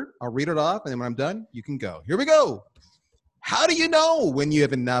longer. I'll read it off, and then when I'm done, you can go. Here we go. How do you know when you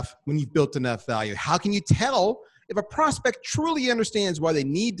have enough, when you've built enough value? How can you tell if a prospect truly understands why they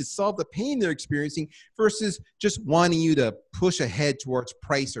need to solve the pain they're experiencing versus just wanting you to push ahead towards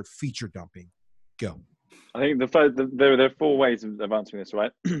price or feature dumping? Go. I think there are 4 ways of answering this,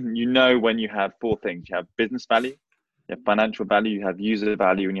 right? You know when you have 4 things. You have business value, you have financial value, you have user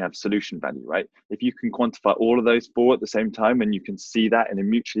value, and you have solution value, right? If you can quantify all of those 4 at the same time, and you can see that in a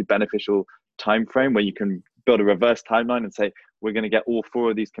mutually beneficial time frame where you can build a reverse timeline and say, we're going to get all 4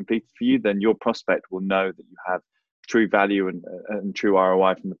 of these completed for you, then your prospect will know that you have true value and true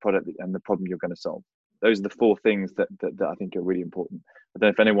ROI from the product and the problem you're going to solve. Those are the 4 things that I think are really important. I don't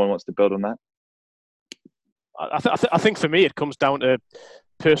know if anyone wants to build on that. I think for me, it comes down to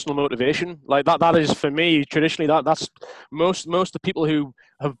personal motivation. Like that is for me, traditionally, that's most of the people who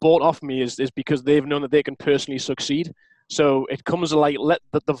have bought off me is because they've known that they can personally succeed. So it comes like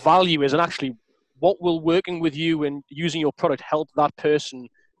that the value is, and actually what will working with you and using your product help that person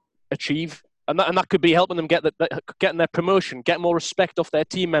achieve. And that could be helping them getting their promotion, get more respect off their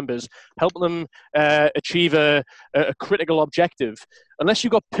team members, helping them achieve a critical objective. unless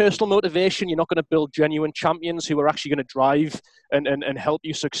you've got personal motivation, you're not going to build genuine champions who are actually going to drive and help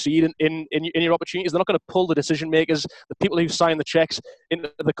you succeed in your opportunities. They're not going to pull the decision makers, the people who sign the checks, into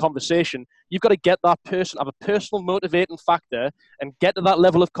the conversation. You've got to get that person, have a personal motivating factor, and get to that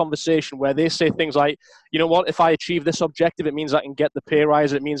level of conversation where they say things like, you know what, if I achieve this objective, it means I can get the pay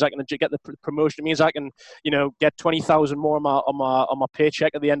rise, it means I can get the promotion, it means I can, get 20,000 more on my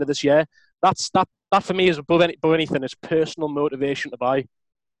paycheck at the end of this year. That for me is above anything. It's personal motivation to buy.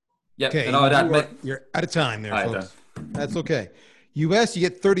 Yeah, okay, and I would admit you're out of time there, folks. That's okay. US, you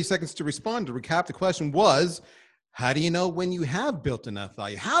get 30 seconds to respond. To recap, the question was, how do you know when you have built enough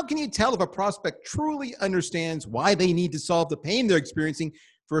value? How can you tell if a prospect truly understands why they need to solve the pain they're experiencing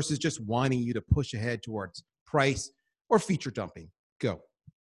versus just wanting you to push ahead towards price or feature dumping? Go.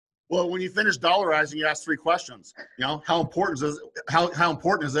 Well, when you finish dollarizing, you ask 3 questions. How important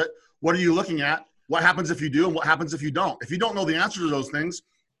is it? What are you looking at? What happens if you do, and what happens if you don't? If you don't know the answer to those things,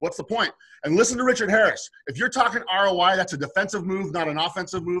 what's the point? And listen to Richard Harris. If you're talking ROI, that's a defensive move, not an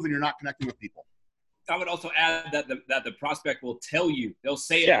offensive move, and you're not connecting with people. I would also add that the prospect will tell you. They'll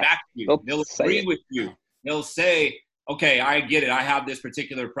say it back to you. They'll agree with you. They'll say, okay, I get it. I have this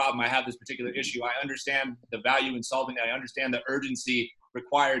particular problem. I have this particular issue. I understand the value in solving it. I understand the urgency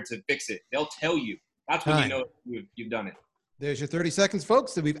required to fix it. They'll tell you. That's when you know you've done it. There's your 30 seconds,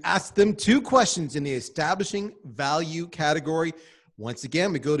 folks. So we've asked them 2 questions in the establishing value category. Once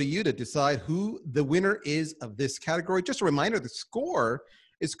again, we go to you to decide who the winner is of this category. Just a reminder, the score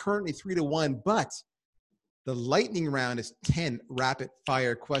is currently 3-1, but the lightning round is 10 rapid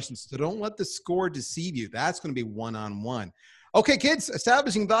fire questions. So don't let the score deceive you. That's going to be one-on-one. Okay, kids,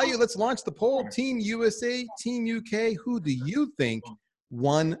 establishing value. Let's launch the poll. Team USA, Team UK. Who do you think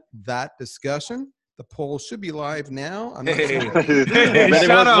won that discussion? The poll should be live now. I'm not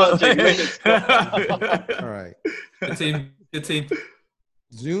All right. Good team.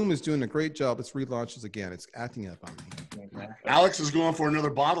 Zoom is doing a great job. Let's relaunch this again. It's acting up on me. Alex is going for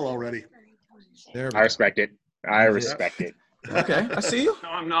another bottle already. I respect it. I respect it. Okay, I see you. No,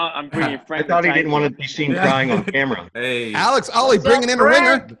 I'm not. I'm bringing I thought he didn't want to be seen crying on camera. Hey, Alex Olley bringing in a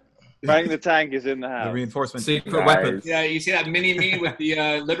ringer. Frank the Tank is in the house. The reinforcement. Secret weapon. Yeah, you see that mini me with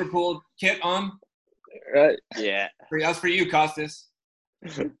the Liverpool kit on? Right. Yeah. That's for you, Costas.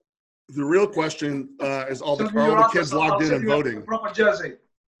 The real question is all the kids logged in and voting. Proper jersey.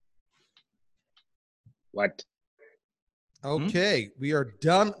 What? Okay, we are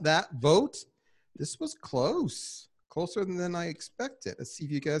done that vote. This was close. Closer than I expected. Let's see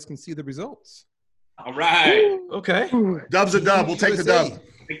if you guys can see the results. All right. Okay. Dub's a dub. We'll take the dub.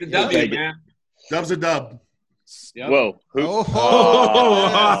 Take the W, man. Dub's a dub. Yep. Whoa.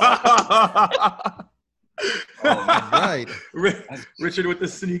 All right. Richard with the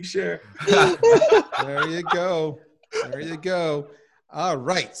sneak share. There you go. There you go. All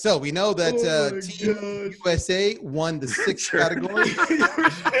right. So we know that Team USA won the 6th category.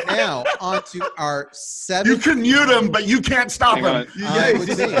 Now on to our 7th. You can mute him, but you can't stop him. You have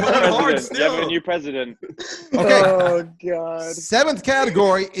a new president. Okay. Oh, God. 7th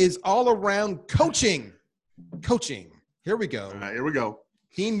category is all around coaching. Coaching. Here we go. All right, here we go.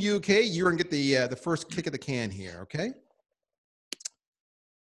 Team UK, you're going to get the first kick of the can here, okay?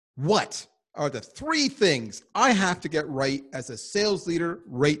 What are the 3 things I have to get right as a sales leader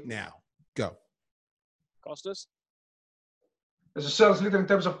right now? Go. Costas? As a sales leader in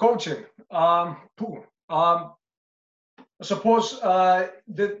terms of coaching, I suppose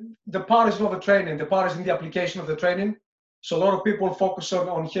the part is not the training. The part is in the application of the training. So a lot of people focus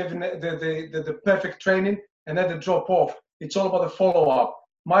on having the perfect training and then the drop off. It's all about the follow-up.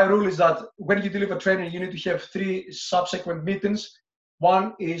 My rule is that when you deliver training, you need to have 3 subsequent meetings.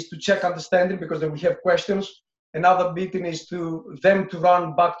 One is to check understanding because then we have questions. Another meeting is to them to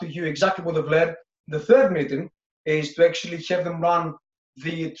run back to you exactly what they've learned. The 3rd meeting is to actually have them run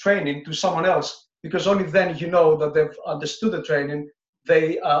the training to someone else because only then you know that they've understood the training,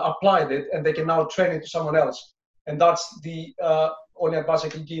 they applied it, and they can now train it to someone else. And that's the only advice I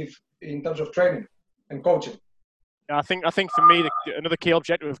can give in terms of training and coaching. I think for me, another key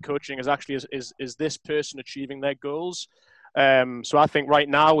objective of coaching is actually is this person achieving their goals. So I think right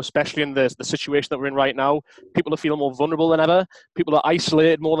now, especially in the situation that we're in right now, people are feeling more vulnerable than ever. People are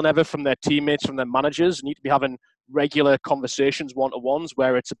isolated more than ever from their teammates, from their managers. You need to be having regular conversations, one-to-ones,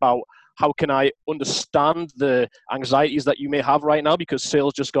 where it's about how can I understand the anxieties that you may have right now because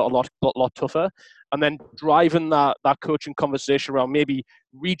sales just got a lot tougher. And then driving that coaching conversation around maybe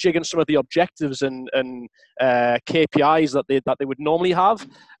rejigging some of the objectives and KPIs that they would normally have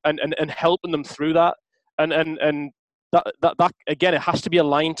and helping them through that. And that again, it has to be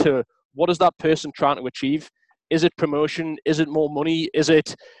aligned to what is that person trying to achieve. Is it promotion? Is it more money? Is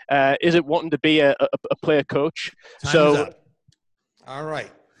it wanting to be a player coach? Time's up. All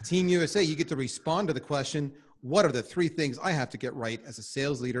right. Team USA, you get to respond to the question, what are the 3 things I have to get right as a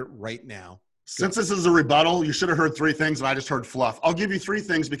sales leader right now? Since this is a rebuttal, you should have heard 3 things, and I just heard fluff. I'll give you 3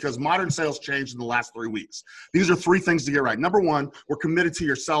 things because modern sales changed in the last 3 weeks. These are 3 things to get right. Number 1, we're committed to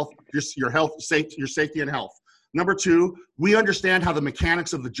yourself, your health, your safety and health. Number 2, we understand how the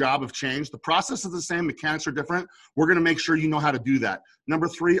mechanics of the job have changed. The process is the same, mechanics are different. We're going to make sure you know how to do that. Number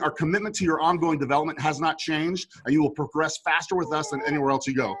 3, our commitment to your ongoing development has not changed, and you will progress faster with us than anywhere else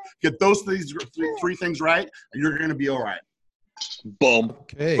you go. Get those 3 things right, and you're going to be all right. Boom.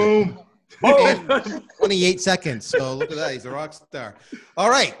 Okay. Boom. 28 seconds. So look at that. He's a rock star. All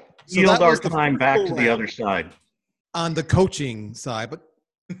right. So Yield our time back to the other side. On the coaching side, but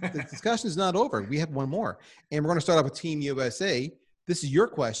the discussion is not over. We have one more. And we're going to start off with Team USA. This is your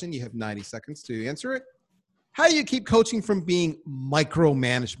question. You have 90 seconds to answer it. How do you keep coaching from being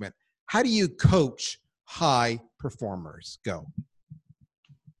micromanagement? How do you coach high performers? Go.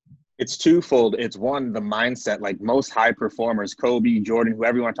 It's twofold. It's one, the mindset. Like most high performers, Kobe, Jordan,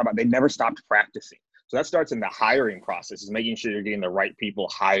 whoever you want to talk about, they never stopped practicing. So that starts in the hiring process, is making sure you're getting the right people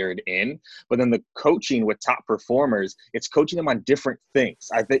hired in. But then the coaching with top performers, it's coaching them on different things.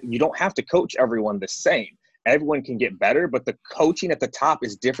 I think you don't have to coach everyone the same. Everyone can get better, but the coaching at the top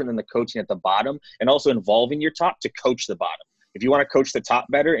is different than the coaching at the bottom, and also involving your top to coach the bottom. If you want to coach the top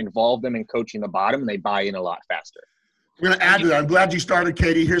better, involve them in coaching the bottom, and they buy in a lot faster. We're going to add to that. I'm glad you started,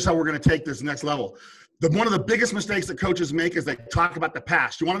 Katie. Here's how we're going to take this next level. One of the biggest mistakes that coaches make is they talk about the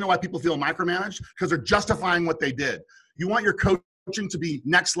past. You want to know why people feel micromanaged? Because they're justifying what they did. You want your coaching to be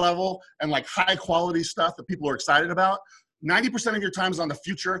next level and like high quality stuff that people are excited about. 90% of your time is on the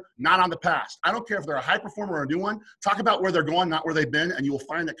future, not on the past. I don't care if they're a high performer or a new one. Talk about where they're going, not where they've been, and you will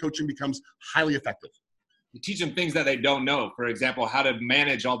find that coaching becomes highly effective. You teach them things that they don't know. For example, how to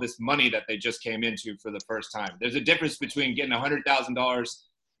manage all this money that they just came into for the first time. There's a difference between getting $100,000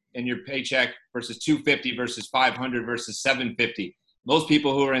 in your paycheck versus $250 versus $500 versus $750. Most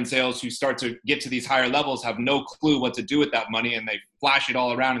people who are in sales who start to get to these higher levels have no clue what to do with that money, and they flash it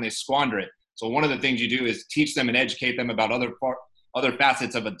all around and they squander it. So one of the things you do is teach them and educate them about other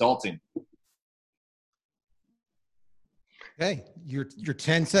facets of adulting. Okay, you're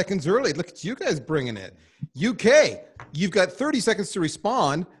 10 seconds early. Look at you guys bringing it. UK, you've got 30 seconds to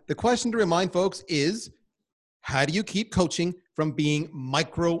respond. The question to remind folks is, how do you keep coaching from being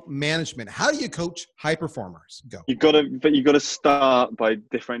micromanagement? How do you coach high performers? Go. You got to start by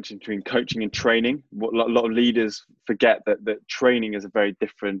differentiating between coaching and training. What a lot of leaders forget that training is a very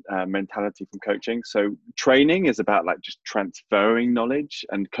different mentality from coaching. So training is about like just transferring knowledge,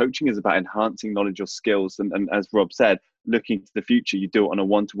 and coaching is about enhancing knowledge or skills. And as Rob said, looking to the future, you do it on a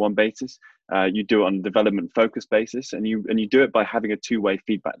one-to-one basis. You do it on a development focus basis, and you do it by having a two-way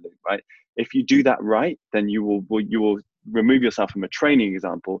feedback loop, right? If you do that right, then you will remove yourself from a training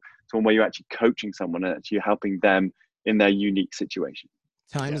example to one where you're actually coaching someone and actually helping them in their unique situation.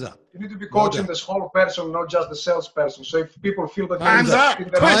 Time's up. You need to be coaching this whole person, not just the salesperson. So if people feel that time's up.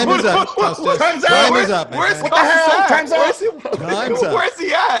 Time's up. Time is up. Where's Costas? Time's up. Time's up. Where's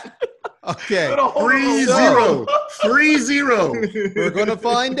he at? Okay. 3-0. 3-0. We're going to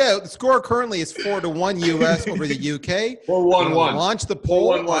find out. The score currently is 4-1 US over the UK. 4-1-1. Launch the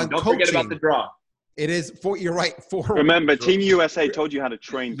poll on Don't coaching. forget about the draw. It is you're right. 4. Remember, Team USA told you how to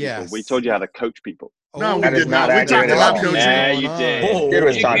train people. Yes. We told you how to coach people. No, we That is did not. not We talked accurate about at all. coaching. Yeah, you did. It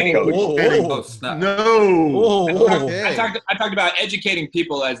was talking coach. No. Okay. I talked about educating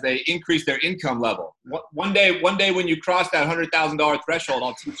people as they increase their income level. One day when you cross that $100,000 threshold,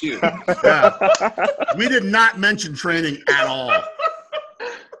 I'll teach you. Yeah. We did not mention training at all.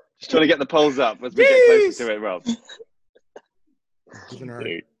 Just trying to get the polls up as we get closer to it, Rob. Giving our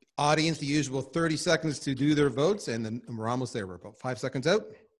audience the usual 30 seconds to do their votes, and then we're almost there. We're about 5 seconds out.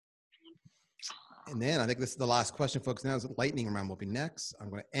 And then I think this is the last question, folks. Now is the lightning round will be next. I'm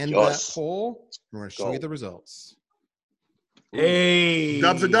going to end that poll. We're going to show you the results. Hey.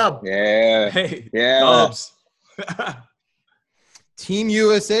 Dub's a dub. Yeah. Hey. Yeah. Dubs. Team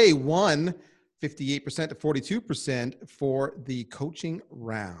USA won 58% to 42% for the coaching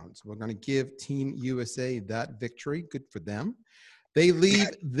round. So we're going to give Team USA that victory. Good for them. They lead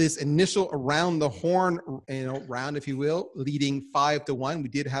this initial around the horn, round, if you will, leading 5-1. We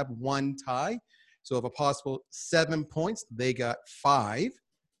did have one tie. So of a possible 7 points, they got 5.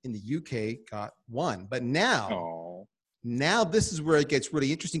 In the UK, got 1. But now this is where it gets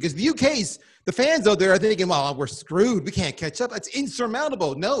really interesting, because the UK's, the fans out there are thinking, well, we're screwed. We can't catch up. It's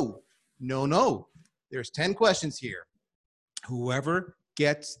insurmountable. No. There's 10 questions here. Whoever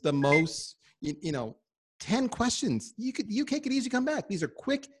gets the most, 10 questions. UK could easily come back. These are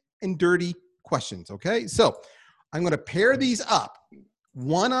quick and dirty questions, okay? So I'm going to pair these up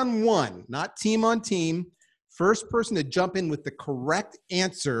one-on-one, not team on team. First person to jump in with the correct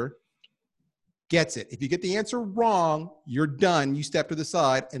answer gets it. If you get the answer wrong, you're done. You step to the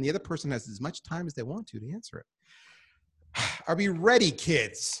side, and the other person has as much time as they want to answer it. Are we ready,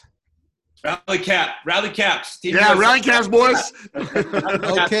 kids? Rally caps. Team yeah, USA. rally caps, boys.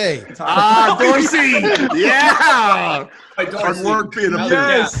 Okay. Dorsey. Yeah. Hard work being a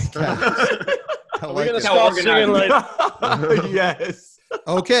Yes. We're going to start singing like... Yes.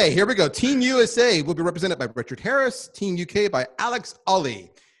 Okay, here we go. Team USA will be represented by Richard Harris. Team UK by Alex Olley.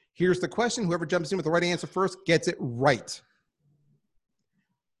 Here's the question. Whoever jumps in with the right answer first gets it right.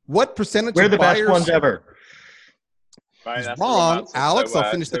 What percentage We're of the buyers... best ones ever. He's wrong. Alex,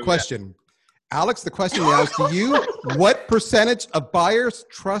 I'll finish the question. Alex, the question now is to you. What percentage of buyers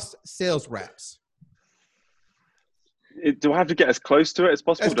trust sales reps? Do I have to get as close to it as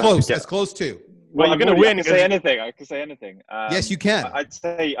possible? As close to. Well, you're going to win. I can say anything. I can say anything. Yes, you can. I'd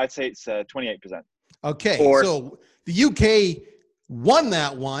say it's 28%. Okay, so the UK won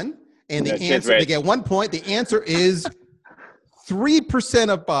that one, and the answer, they get 1 point. The answer is 3%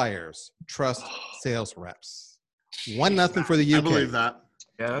 of buyers trust sales reps. 1-0 for the UK. I believe that.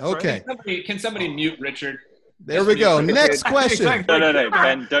 Yeah, that's okay. Right. Can somebody mute Richard? There we go. Next question. No,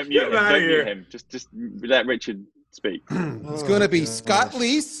 Ben, don't mute him. Don't mute him. Just let Richard speak. It's going to be Scott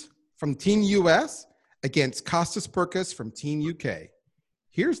Leese from Team US against Costas Perkas from Team UK.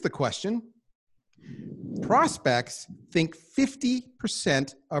 Here's the question. Prospects think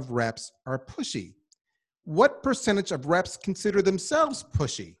 50% of reps are pushy. What percentage of reps consider themselves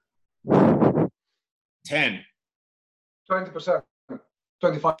pushy? 10. 20%.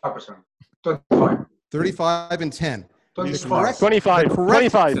 25%. 25. 35 and 10. 25.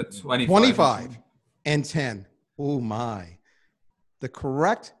 25 and 10. Oh my. The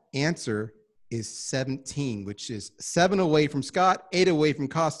correct answer is 17, which is 7 away from Scott, 8 away from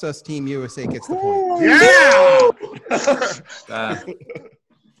Costas. Team USA gets the point. Yeah.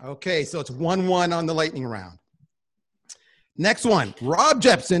 Okay, so it's 1-1 on the lightning round. Next one, Rob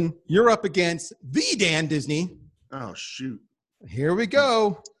Jeppsen, you're up against the Dan Disney. Oh, shoot. Here we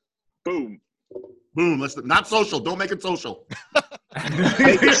go. Boom. Boom. Not social. Don't make it social.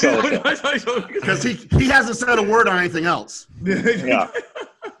 Make it social. Because he hasn't said a word on anything else. Yeah.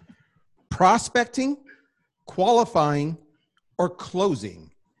 Prospecting, qualifying, or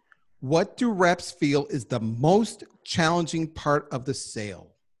closing. What do reps feel is the most challenging part of the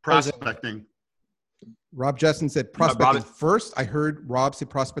sale? Prospecting. Rob Jeppsen said prospecting first. I heard Rob say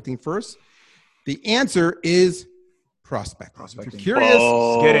prospecting first. The answer is prospecting. If you're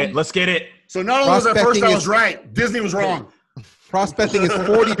curious, Let's get it. So not only was at first I was right, Disney was wrong. Prospecting is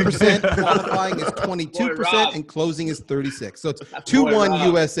 40%, qualifying is 22%, and closing is 36%. So it's 2-1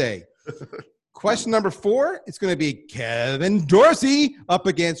 USA. Question number 4, it's going to be Kevin Dorsey up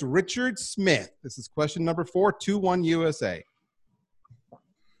against Richard Smith. This is question number 4, 2-1 USA.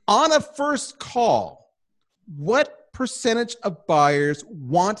 On a first call, what percentage of buyers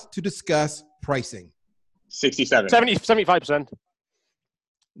want to discuss pricing? 67. 75%.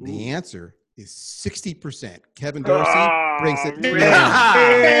 The answer is 60%. Kevin Dorsey brings it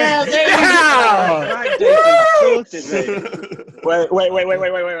down.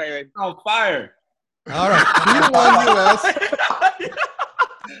 Wait. Oh, fire. All right, 2-1 US.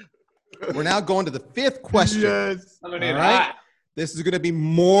 We're now going to the 5th question. Yes. All right. This is going to be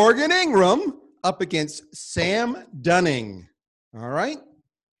Morgan Ingram up against Sam Dunning. All right.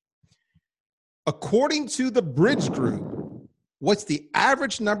 According to the Bridge Group, what's the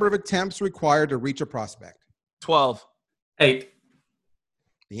average number of attempts required to reach a prospect? 12. 8.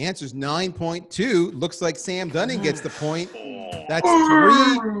 The answer is 9.2. Looks like Sam Dunning gets the point. That's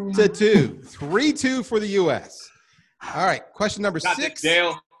 3-2. 3-2 for the U.S. All right, question number 6. This,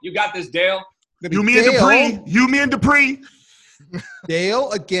 Dale. You got this, Dale. You, me, and Dupree. You, me, and Dupree.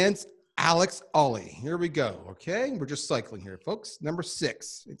 Dale against Alex Olley. Here we go, okay? We're just cycling here, folks. Number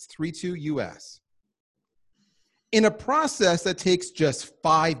 6. It's 3-2 U.S. In a process that takes just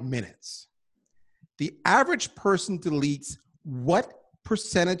 5 minutes, the average person deletes what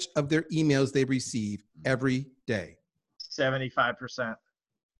percentage of their emails they receive every day? 75%.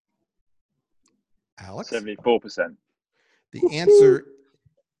 Alex? 74%. The answer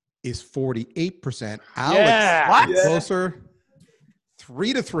is 48%. Alex, Yeah. closer.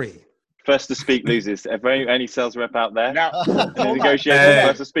 3-3. First to speak loses. If any sales rep out there, Now, negotiation,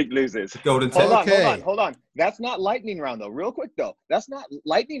 first to speak loses. Golden hold tip. on. That's not lightning round though. Real quick though, that's not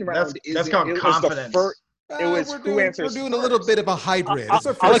lightning round. That's called confidence. It was who answers. We're doing a little bit of a hybrid. It's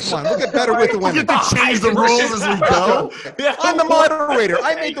our first one. We'll get better with the women. We get to change the rules as we go. I'm the moderator.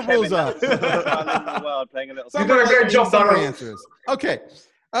 I made the rules up. You did a great job, Darryl. Answers. Okay.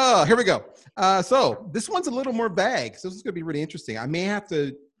 Here we go. So this one's a little more vague. So this is going to be really interesting. I may have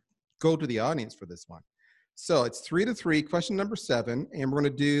to go to the audience for this one. So it's 3-3, question number 7. And we're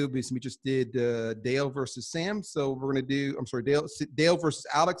going to do, because we just did Dale versus Sam. So we're going to do, I'm sorry, Dale versus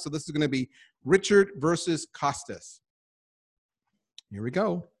Alex. So this is going to be Richard versus Costas. Here we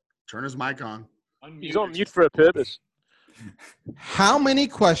go. Turn his mic on. He's on mute for a purpose. How many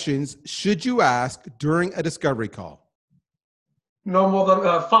questions should you ask during a discovery call? No more than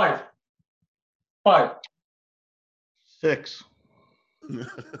 5. 5. 6.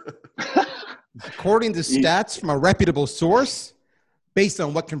 According to stats from a reputable source, based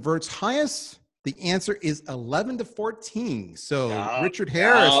on what converts highest, the answer is 11 to 14. So Richard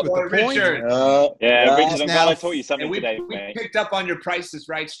Harris with the point. Richard, I'm glad I taught you something today, we mate. picked up on your Price is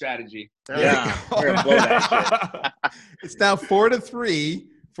Right strategy. Yeah. We're gonna blow that shit. It's now 4-3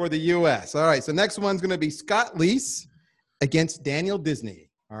 for the U.S. All right, so next one's going to be Scott Leese against Daniel Disney.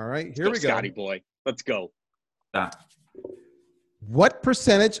 All right, here we go. Scotty boy. Let's go. What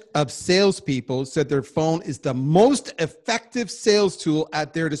percentage of salespeople said their phone is the most effective sales tool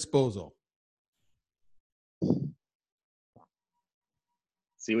at their disposal?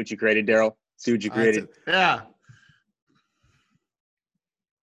 See what you created, Darryl. See what you created. Yeah.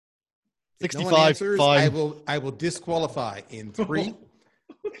 65. No answers, I will disqualify in 3,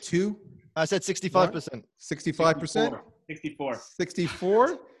 2. I said 65%. 65%.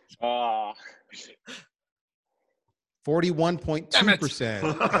 64. 41.2%.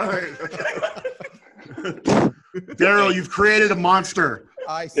 Daryl, you've created a monster.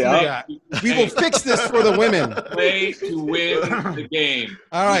 I see that. We will fix this for the women. Play to win the game.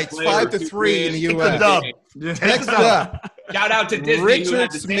 All right, it's 5-3 in the U.S. Next up. Shout out to Disney, who Richard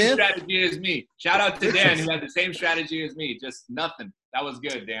had the Smith. same strategy as me. Shout out to Dan, who had the same strategy as me. Just nothing. That was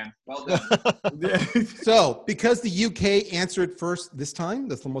good, Dan. Well done. So, because the UK answered first this time,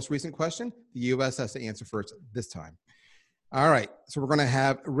 that's the most recent question, the US has to answer first this time. All right, so we're going to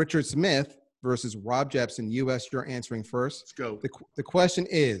have Richard Smith versus Rob Jeppsen. US, you're answering first. Let's go. The question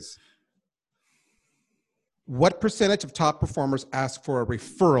is, what percentage of top performers ask for a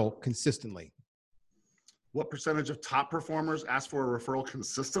referral consistently? What percentage of top performers ask for a referral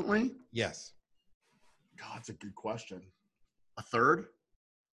consistently? Yes. God, that's a good question. A third?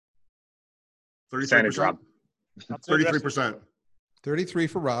 33%. 33%. 33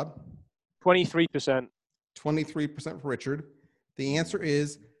 for Rob. 23%. 23% for Richard. The answer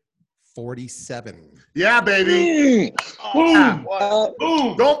is 47. Yeah, baby. I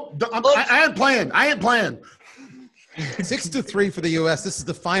ain't playing. 6-3 for the U.S. This is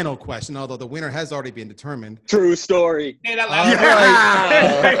the final question, although the winner has already been determined. True story. Hey, that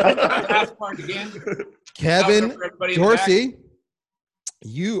last part again. Kevin Dorsey,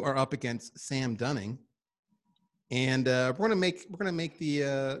 you are up against Sam Dunning, and we're gonna make the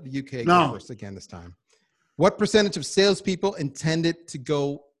UK go first again this time. What percentage of salespeople intended to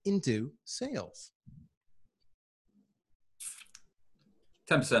go into sales?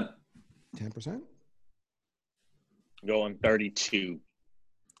 10%. 10%. Going 32.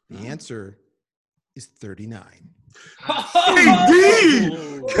 The answer is 39. KD.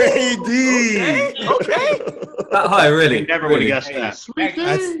 Okay. That high, really? Never would have guessed that.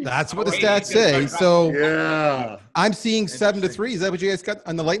 That's what the stats say. So yeah, I'm seeing 7-3. Is that what you guys got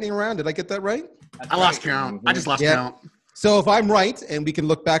on the lightning round? Did I get that right? I lost count. I just lost count. So if I'm right, and we can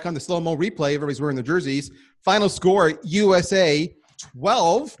look back on the slow-mo replay, everybody's wearing their jerseys. Final score: USA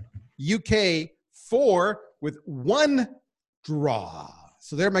 12, UK 4, with 1 draw.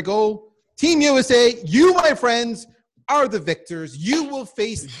 So there my goal. Team USA, you, my friends, are the victors. You will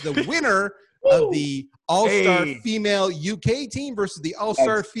face the winner of the All-Star Female UK team versus the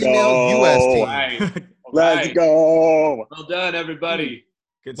All-Star Female US team. Right. Let's go. Well done, everybody.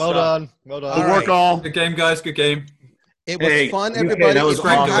 Good well done. Good work, all. Good game, guys. Good game. It was fun, everybody. That was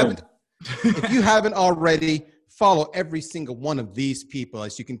if you haven't already, follow every single one of these people.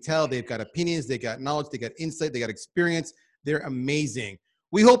 As you can tell, they've got opinions, they got knowledge, they got insight, they got experience. They're amazing.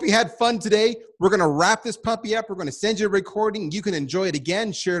 We hope you had fun today. We're going to wrap this puppy up. We're going to send you a recording. You can enjoy it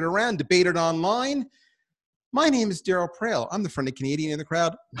again, share it around, debate it online. My name is Darryl Praill. I'm the friendly Canadian in the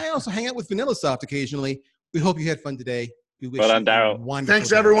crowd. I also hang out with Vanilla Soft occasionally. We hope you had fun today. We wish well done, Darryl.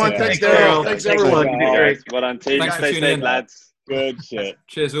 Thanks, everyone. Thanks, Darryl. Thanks, everyone. Well done, team. Thanks for Stay tuning safe, in. lads. Good shit.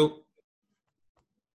 Cheers, all.